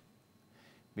us.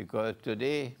 Because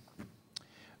today,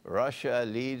 Russia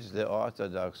leads the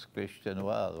Orthodox Christian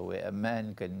world, where a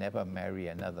man can never marry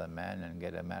another man and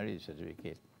get a marriage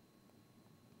certificate.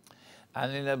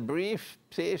 And in a brief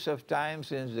space of time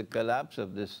since the collapse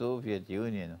of the Soviet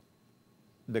Union,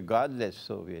 the godless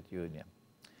Soviet Union,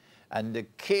 and the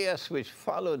chaos which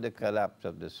followed the collapse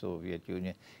of the Soviet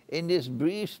Union, in this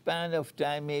brief span of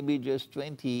time, maybe just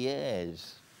 20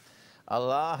 years,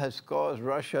 Allah has caused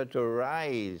Russia to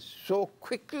rise so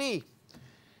quickly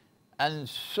and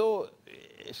so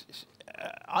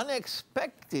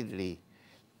unexpectedly.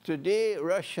 Today,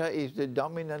 Russia is the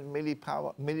dominant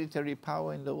military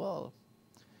power in the world.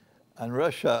 And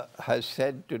Russia has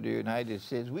said to the United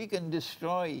States, we can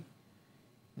destroy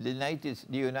the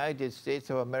United States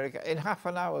of America. In half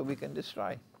an hour, we can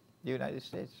destroy the United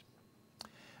States.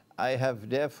 I have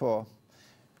therefore,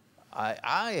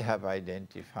 I have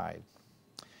identified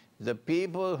the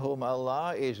people whom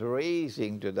Allah is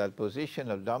raising to that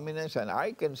position of dominance, and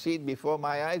I can see it before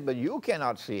my eyes, but you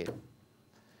cannot see it.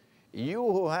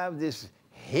 You who have this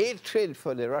hatred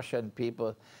for the Russian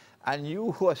people, and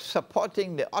you who are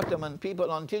supporting the Ottoman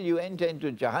people until you enter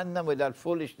into Jahannam with that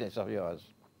foolishness of yours.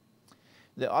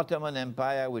 The Ottoman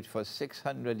Empire, which for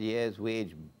 600 years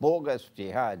waged bogus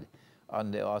jihad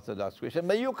on the Orthodox Christian,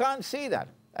 but you can't see that,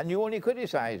 and you're only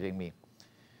criticizing me.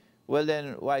 Well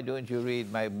then, why don't you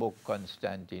read my book,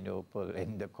 Constantinople,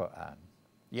 in the Quran?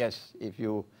 Yes, if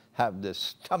you have the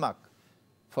stomach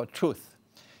for truth.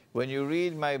 When you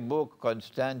read my book,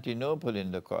 Constantinople,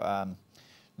 in the Quran,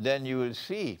 then you will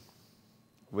see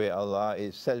where Allah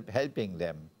is helping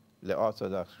them, the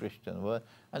Orthodox Christian world.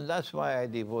 And that's why I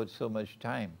devote so much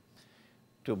time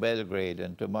to Belgrade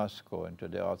and to Moscow and to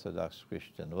the Orthodox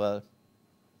Christian world.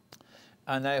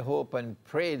 And I hope and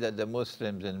pray that the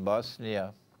Muslims in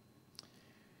Bosnia,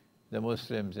 the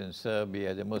Muslims in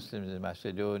Serbia, the Muslims in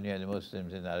Macedonia, the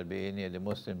Muslims in Albania, the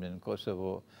Muslims in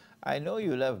Kosovo, I know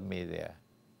you love me there.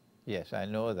 Yes, I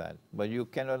know that. But you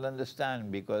cannot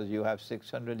understand because you have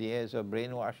 600 years of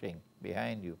brainwashing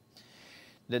behind you.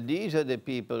 That these are the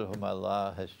people whom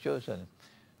Allah has chosen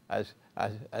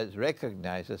as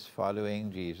recognized as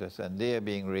following Jesus, and they are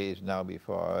being raised now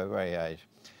before our very eyes.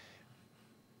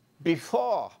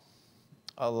 Before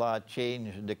Allah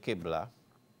changed the Qibla,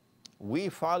 we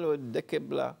followed the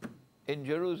Qibla in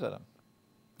Jerusalem.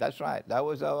 That's right, that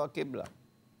was our Qibla.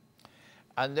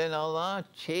 And then Allah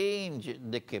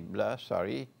changed the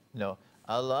Qibla,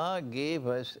 Allah gave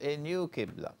us a new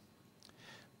Qibla.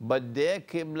 But their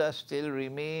Qibla still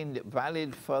remained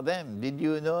valid for them. Did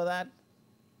you know that?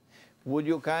 Would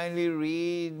you kindly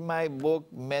read my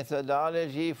book,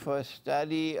 Methodology for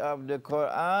Study of the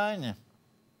Quran?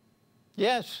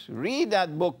 Yes, read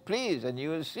that book, please, and you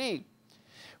will see.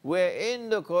 Where in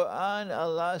the Quran,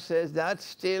 Allah says that's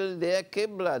still their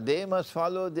Qibla. They must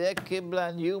follow their Qibla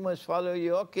and you must follow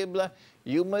your Qibla.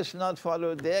 You must not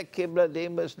follow their Qibla, they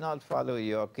must not follow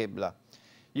your Qibla.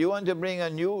 You want to bring a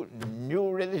new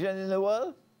religion in the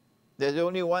world? There's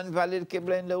only one valid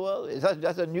Qibla in the world.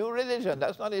 That's a new religion,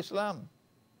 that's not Islam.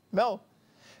 No,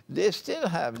 they still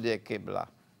have their Qibla.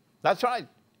 That's right.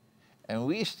 And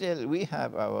we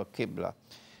have our Qibla.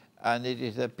 And it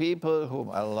is the people whom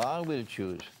Allah will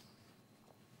choose.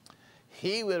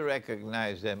 He will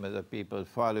recognize them as the people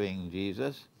following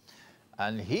Jesus,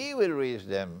 and He will raise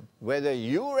them. Whether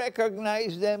you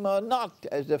recognize them or not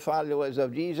as the followers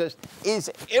of Jesus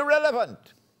is irrelevant.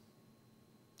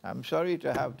 I'm sorry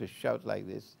to have to shout like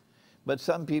this, but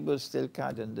some people still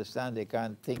can't understand, they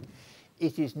can't think.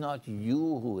 It is not you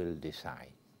who will decide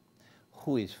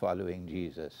who is following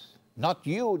Jesus. Not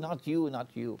you, not you, not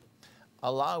you.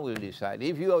 Allah will decide.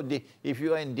 If you are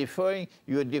deferring,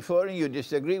 you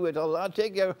disagree with Allah,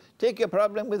 take your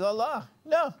problem with Allah.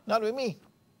 No, not with me.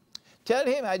 Tell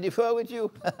Him, I defer with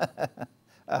you.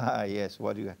 Yes,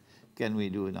 what can we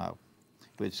do now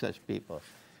with such people?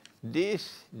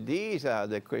 These are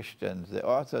the Christians, the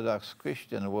Orthodox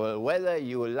Christian world, whether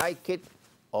you like it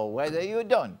or whether you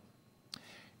don't.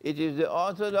 It is the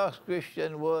Orthodox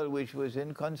Christian world which was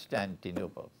in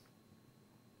Constantinople.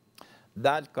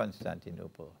 That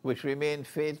Constantinople, which remained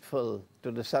faithful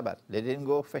to the Sabbath. They didn't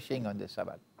go fishing on the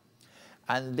Sabbath.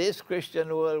 And this Christian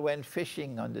world went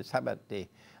fishing on the Sabbath day.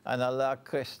 And Allah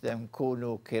cursed them,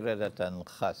 Kunu kiradatan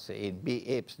khasi'in, be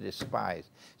apes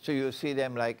despised. So you see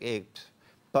them like apes,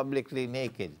 publicly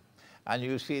naked. And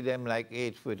you see them like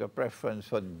apes with a preference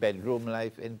for bedroom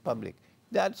life in public.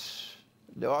 That's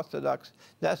the Orthodox.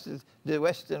 That's the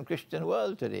Western Christian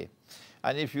world today.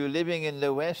 And if you're living in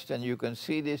the West and you can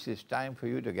see this, it's time for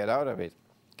you to get out of it.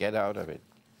 Get out of it.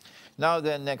 Now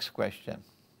then, next question.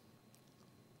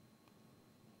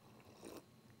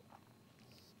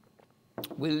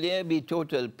 Will there be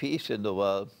total peace in the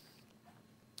world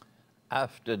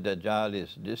after Dajjal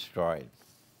is destroyed?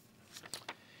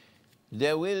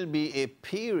 There will be a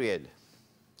period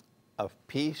of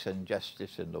peace and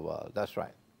justice in the world. That's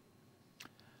right.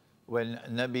 When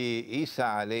Nabi Isa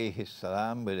alayhi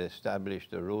salam will establish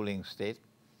the ruling state,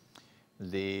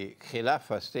 the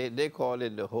Khilafah state, they call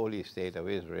it the Holy State of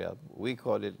Israel. We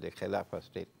call it the Khilafah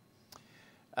state.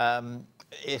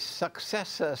 A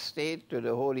successor state to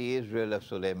the Holy Israel of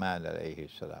Sulaiman alayhi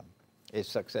salam. A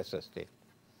successor state.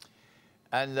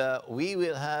 And we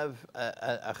will have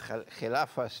a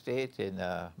Khilafah state in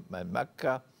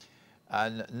Mecca,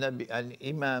 and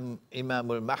Imam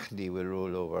al-Mahdi will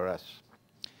rule over us.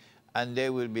 And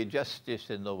there will be justice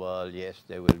in the world. Yes,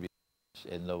 there will be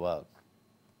justice in the world.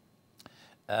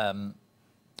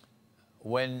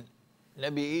 When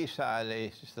Nabi Isa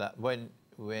alayhi salam,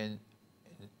 when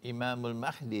Imam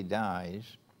al-Mahdi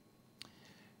dies,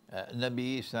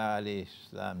 Nabi Isa alayhi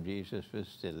salam, Jesus will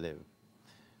still live.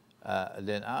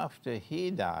 Then after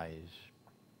he dies,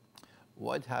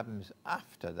 what happens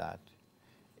after that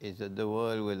is that the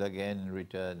world will again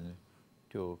return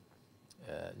to,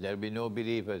 there will be no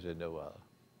believers in the world.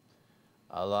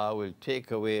 Allah will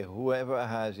take away whoever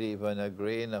has even a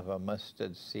grain of a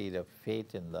mustard seed of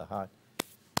faith in the heart.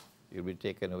 You'll be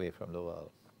taken away from the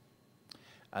world.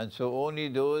 And so only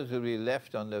those will be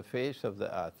left on the face of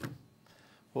the earth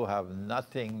who have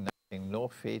nothing, no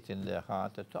faith in their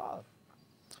heart at all.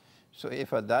 So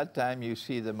if at that time you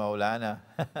see the Maulana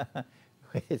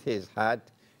with his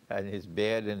hat and his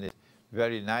beard and his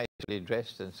very nicely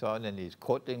dressed and so on, and he's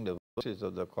quoting the verses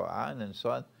of the Quran and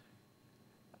so on,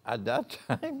 at that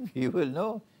time you will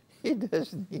know he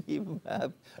doesn't even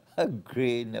have a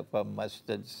grain of a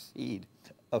mustard seed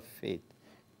of faith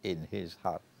in his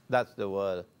heart. That's the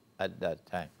world at that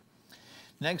time.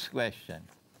 Next question.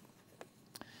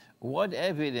 What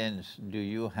evidence do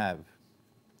you have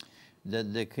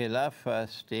that the Khilafah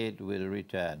state will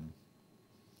return?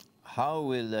 How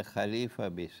will the Khalifa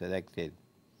be selected?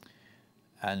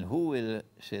 And who will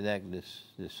select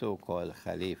the so-called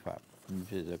Khalifa?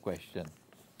 This is the question.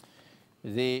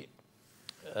 The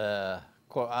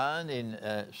Quran in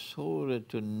Surah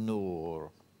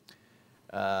An-Nur,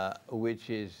 which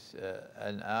is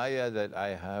an ayah that I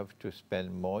have to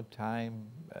spend more time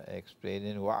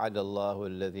explaining. وَعَدَ اللَّهُ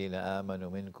الَّذِينَ آمَنُوا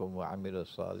مِنْكُمْ وَعَمِلُوا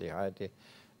الصَّالِحَاتِ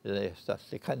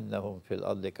لَيَسْتَخْلِفَنَّهُمْ فِي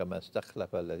الْأَرْضِ كَمَا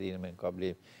اسْتَخْلَفَ الَّذِينَ مِنْ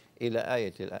قَبْلِهِمْ إلى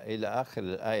آخر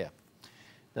الآية.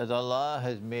 That Allah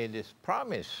has made this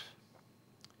promise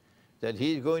that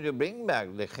He's going to bring back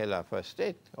the Khilafah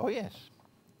state. Oh yes,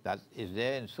 that is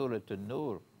there in Surah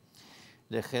An-Nur.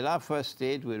 The Khilafah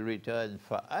state will return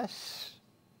for us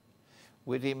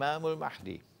with Imam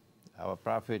al-Mahdi. Our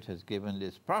Prophet has given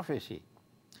this prophecy.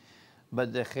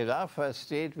 But the Khilafah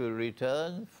state will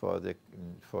return for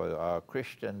our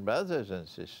Christian brothers and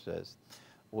sisters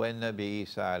when Nabi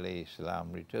Isa alayhi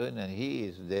salam return, and he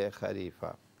is their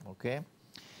Khalifa. Okay?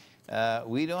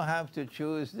 We don't have to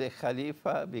choose the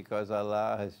Khalifa because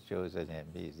Allah has chosen him.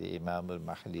 He's the Imam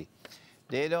al-Mahdi.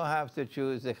 They don't have to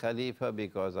choose the Khalifa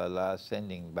because Allah is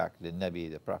sending back the Nabi,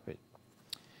 the Prophet.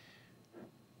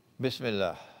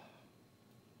 Bismillah.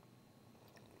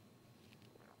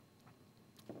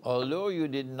 Although you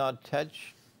did not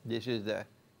touch, this is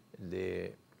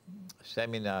the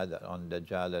seminar on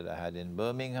Dajjal that I had in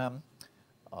Birmingham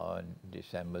on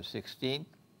December 16th.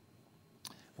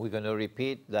 We're going to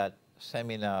repeat that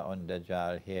seminar on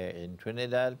Dajjal here in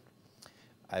Trinidad.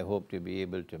 I hope to be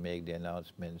able to make the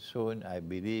announcement soon. I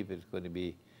believe it's going to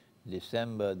be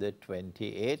December the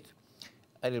 28th.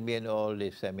 It'll be an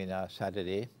all-day seminar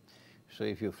Saturday. So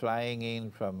if you're flying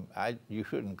in from, you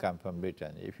shouldn't come from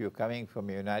Britain. If you're coming from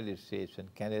the United States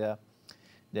and Canada,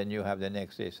 then you have the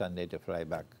next day, Sunday, to fly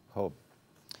back home.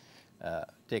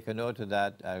 Take a note of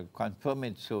that. I'll confirm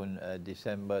it soon,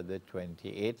 December the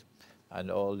 28th, an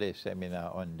all-day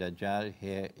seminar on Dajjal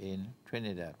here in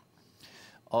Trinidad.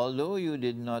 Although you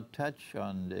did not touch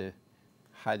on the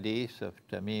hadith of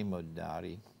Tamim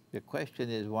ad-Dari, the question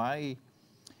is, why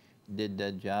did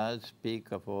Dajjal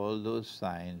speak of all those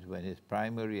signs when his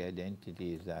primary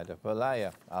identity is that of a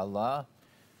liar? Allah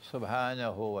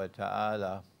subhanahu wa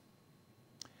ta'ala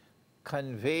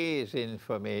conveys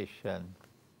information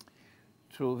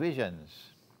through visions.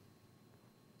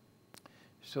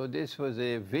 So this was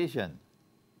a vision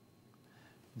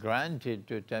granted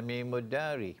to Tamim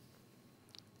ad-Dari.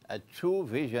 a true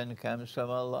vision comes from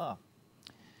Allah.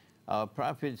 Our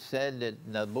Prophet said that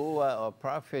Nabuwa or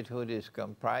prophethood is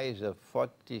comprised of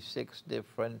 46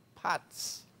 different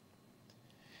parts.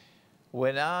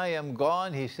 When I am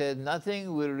gone, he said,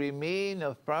 nothing will remain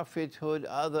of prophethood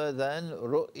other than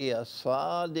ru'ya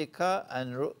sadiqa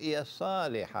and ru'ya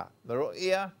saliha. The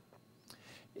ru'ya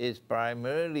is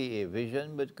primarily a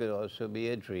vision, but could also be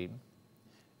a dream.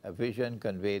 A vision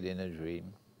conveyed in a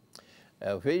dream.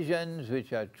 Visions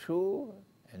which are true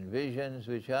and visions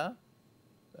which are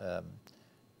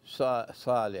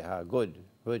salihah, good,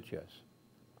 virtuous.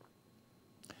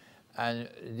 And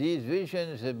these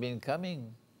visions have been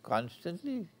coming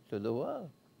constantly to the world.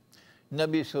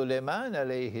 Nabi Sulaiman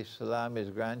alayhi salam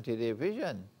is granted a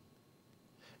vision,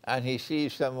 and he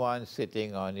sees someone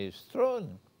sitting on his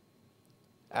throne,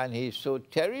 and he's so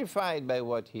terrified by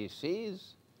what he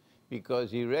sees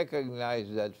because he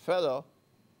recognizes that fellow,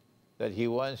 that he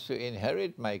wants to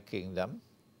inherit my kingdom,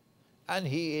 and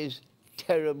he is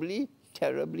terribly,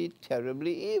 terribly,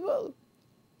 terribly evil.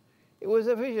 It was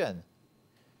a vision.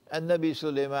 And Nabi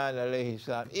Sulaiman alayhi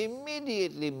salam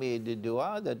immediately made the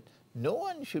dua that no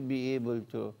one should be able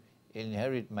to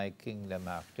inherit my kingdom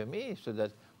after me, so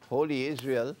that holy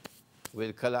Israel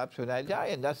will collapse when I die.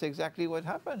 And that's exactly what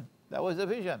happened. That was a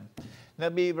vision.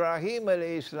 Nabi Ibrahim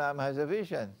alayhi salam has a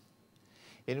vision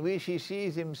in which he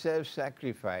sees himself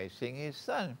sacrificing his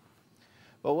son.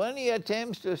 But when he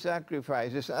attempts to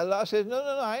sacrifice this, Allah says, no,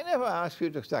 no, no, I never asked you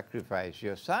to sacrifice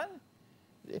your son.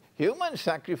 Human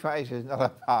sacrifice is not a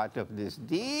part of this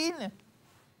deen.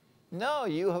 No,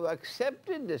 you have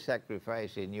accepted the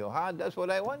sacrifice in your heart. That's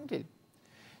what I wanted.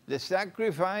 The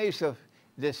sacrifice of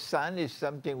the son is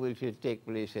something which will take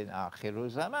place in Akhiru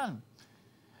Zaman.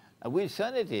 Which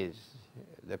son it is?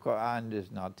 The Quran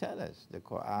does not tell us. The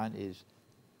Quran is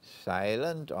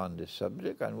silent on the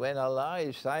subject, and when Allah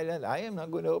is silent, I am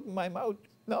not going to open my mouth.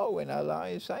 No, when Allah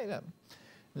is silent.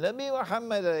 Nabi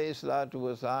Muhammad alayhi salatu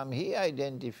wasalam, he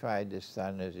identified the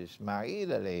son as Ismail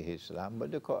alayhi salam,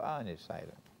 but the Quran is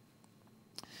silent.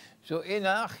 So in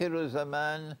Akhiru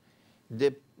Zaman,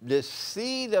 the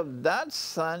seed of that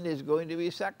son is going to be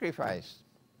sacrificed.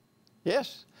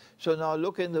 Yes? So now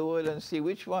look in the world and see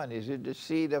which one. Is it the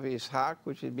seed of Ishaq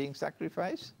which is being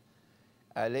sacrificed,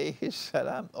 alayhi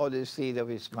salam, or the seed of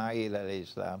Ismail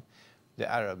alayhi salam? The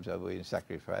Arabs are being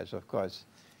sacrificed, of course.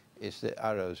 It's the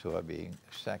Arabs who are being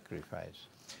sacrificed.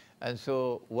 And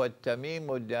so what Tamim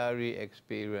ud-Dari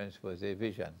experienced was a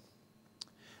vision.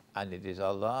 And it is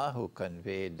Allah who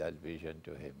conveyed that vision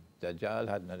to him. Dajjal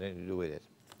had nothing to do with it.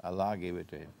 Allah gave it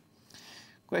to him.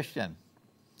 Question: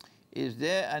 is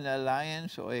there an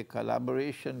alliance or a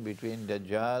collaboration between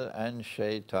Dajjal and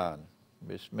Shaitan?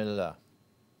 Bismillah.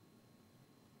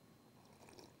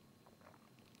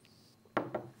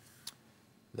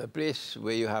 The place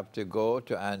where you have to go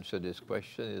to answer this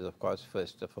question is, of course,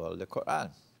 first of all, the Quran.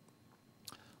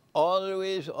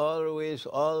 Always, always,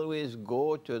 always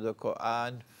go to the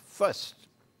Quran first.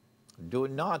 Do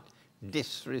not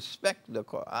disrespect the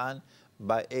Quran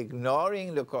by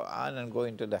ignoring the Quran and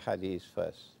going to the Hadith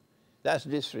first. That's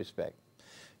disrespect.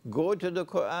 Go to the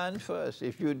Quran first.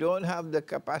 If you don't have the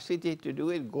capacity to do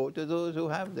it, go to those who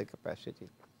have the capacity.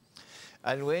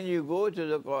 And when you go to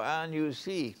the Quran, you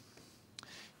see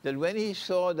that when he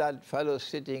saw that fellow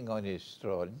sitting on his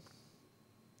throne,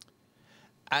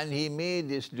 and he made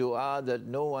this dua that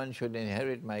no one should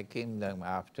inherit my kingdom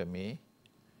after me,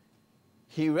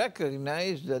 he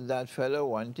recognized that that fellow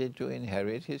wanted to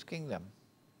inherit his kingdom.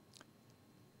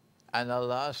 And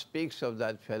Allah speaks of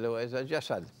that fellow as a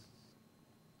jasad.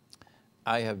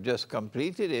 I have just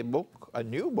completed a book, a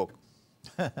new book.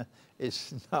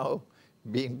 It's now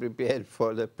being prepared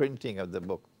for the printing of the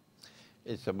book.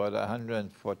 It's about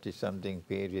 140-something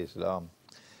pages long.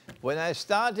 When I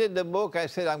started the book, I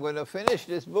said, I'm going to finish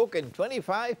this book in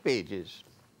 25 pages.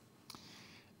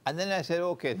 And then I said,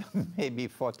 okay, maybe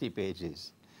 40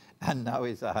 pages. And now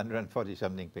it's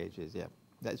 140-something pages, yeah.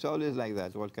 That's always like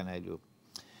that. What can I do?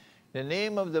 The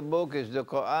name of the book is the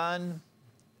Quran,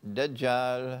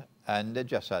 Dajjal, and the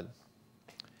Jasad.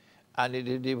 And it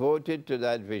is devoted to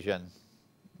that vision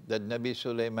that Nabi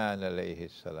Sulaiman alayhi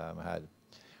salam had.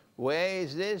 Where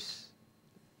is this?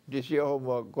 This is your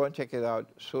homework. Go and check it out.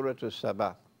 Surah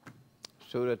As-Sabah.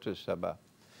 Surah As-Sabah.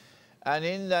 And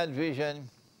in that vision,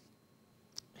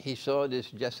 he saw this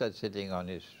Jasad sitting on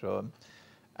his throne.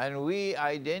 And we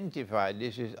identified,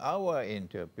 this is our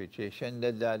interpretation,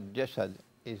 that that Jasad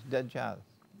is Dajjal.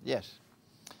 Yes.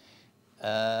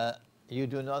 You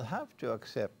do not have to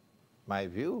accept my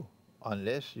view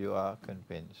unless you are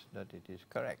convinced that it is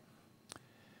correct.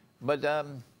 But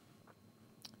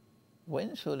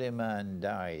when Suleiman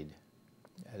died,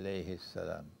 alayhi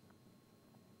salam.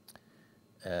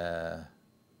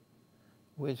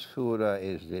 Which surah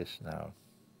is this now?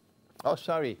 Oh,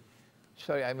 sorry,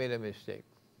 I made a mistake.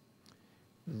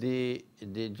 The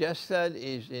Jasad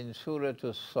is in Surah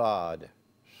As-Sad,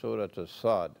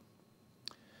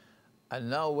 And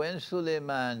now when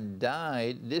Sulaiman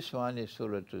died, this one is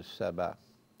Surah As-Saba.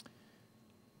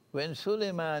 When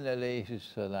Sulaiman alayhi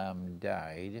salam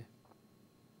died,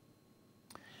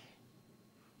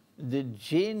 the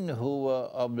jinn who were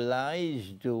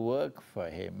obliged to work for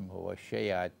him, who were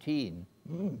shayateen,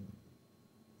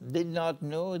 did not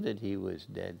know that he was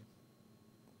dead.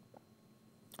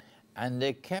 And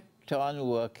they kept on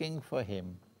working for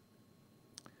him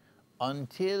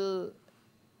until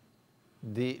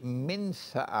the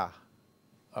minsa'ah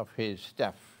of his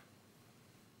staff.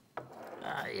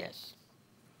 Yes.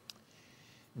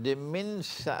 The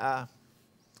minsa'ah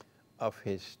of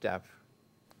his staff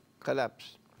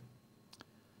collapsed.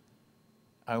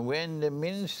 And when the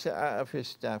minsa'ah of his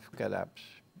staff collapsed,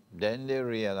 then they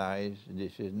realized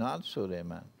this is not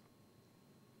Sulaiman.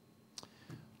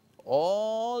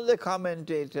 All the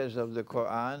commentators of the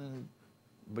Quran,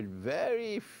 but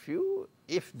very few,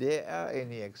 if there are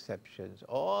any exceptions,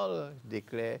 all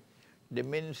declare the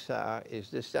minsa'ah is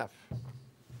the staff.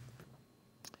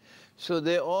 So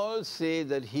they all say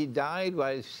that he died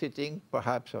while sitting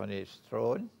perhaps on his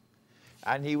throne,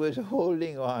 and he was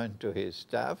holding on to his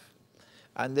staff,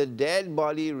 and the dead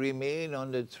body remained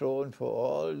on the throne for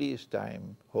all this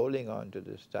time, holding on to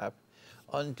the staff,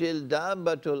 until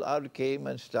Dabbatul Ard came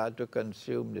and started to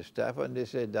consume the staff, and they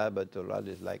say Dabbatul Ard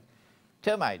is like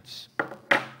termites.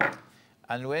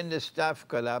 And when the staff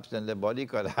collapsed and the body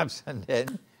collapsed, and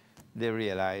then they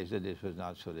realized that this was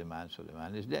not Sulaiman,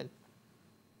 Sulaiman is dead.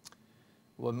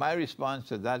 Well, my response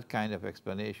to that kind of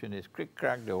explanation is crick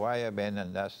crack the wire bend,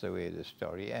 and that's the way the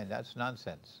story ends. That's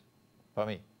nonsense for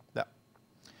me. No.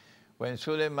 When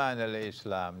Sulaiman alayhi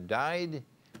salam died,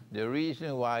 the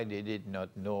reason why they did not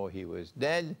know he was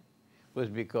dead was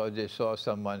because they saw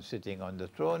someone sitting on the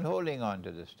throne holding on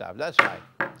to the staff. That's right.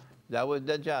 That was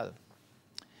Dajjal.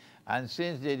 And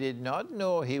since they did not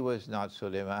know he was not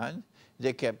Sulaiman,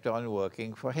 they kept on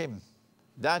working for him.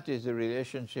 That is the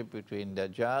relationship between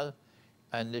Dajjal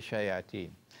and the shayateen.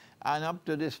 And up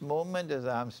to this moment, as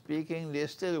I'm speaking, they're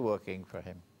still working for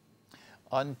him.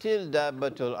 Until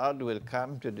Dabbatul Ard will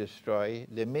come to destroy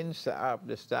the minsa'ah of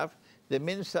the staff. The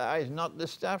minsa'ah is not the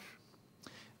staff.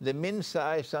 The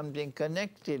minsa'ah is something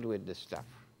connected with the staff.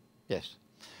 Yes.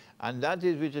 And that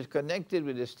is which is connected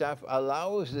with the staff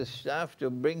allows the staff to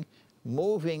bring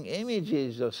moving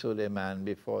images of Sulaiman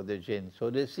before the jinn. So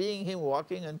they're seeing him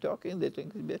walking and talking. They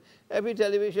think every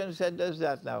television set does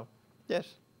that now.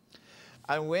 Yes.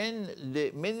 And when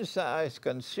the minsa'ah is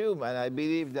consumed, and I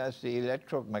believe that's the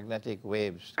electromagnetic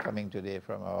waves coming today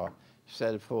from our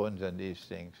cell phones and these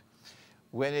things,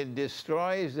 when it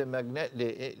destroys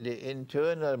the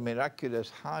internal miraculous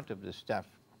heart of the staff,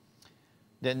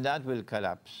 then that will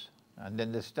collapse. And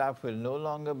then the staff will no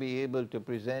longer be able to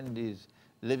present these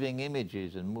living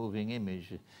images and moving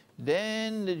images.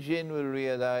 Then the jinn will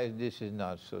realize this is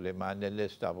not Sulaiman, then they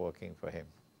stop working for him.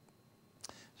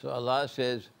 So Allah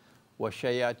says,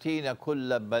 وَشَيَاطِينَ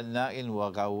كُلَّ بَنَّاءٍ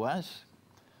وَغَوَّاسٍ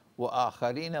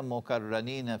وَآخَرِينَ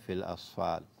مُقَرَّنِينَ فِي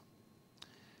الْأَصْفَادِ.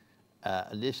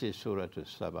 This is Surah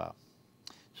As-Saba.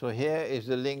 So here is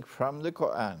the link from the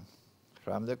Quran.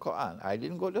 From the Quran. I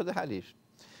didn't go to the Hadith.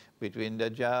 Between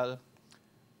Dajjal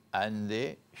and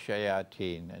the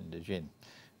shayateen and the jinn.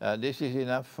 This is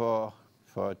enough for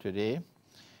today.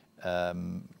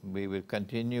 We will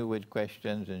continue with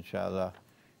questions, inshallah,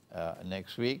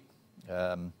 next week.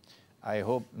 I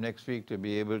hope next week to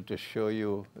be able to show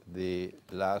you the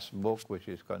last book, which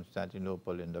is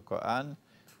Constantinople in the Quran.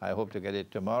 I hope to get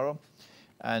it tomorrow.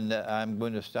 And I'm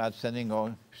going to start sending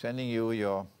you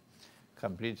your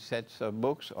complete sets of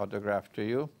books autographed to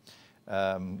you.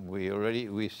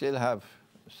 We still have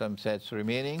some sets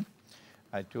remaining.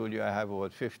 I told you I have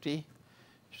about 50.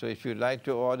 So if you'd like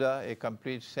to order a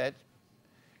complete set,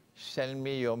 send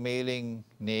me your mailing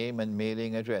name and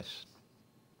mailing address.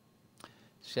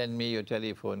 Send me your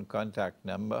telephone contact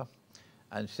number,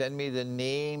 and send me the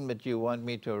name that you want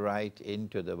me to write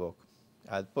into the book.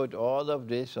 I'll put all of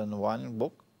this on one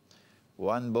book,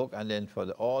 and then for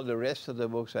all the rest of the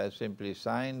books, I'll simply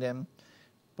sign them,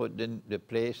 put the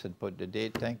place and put the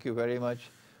date. Thank you very much.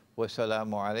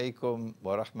 Wassalamu alaikum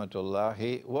wa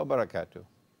rahmatullahi wa barakatuh.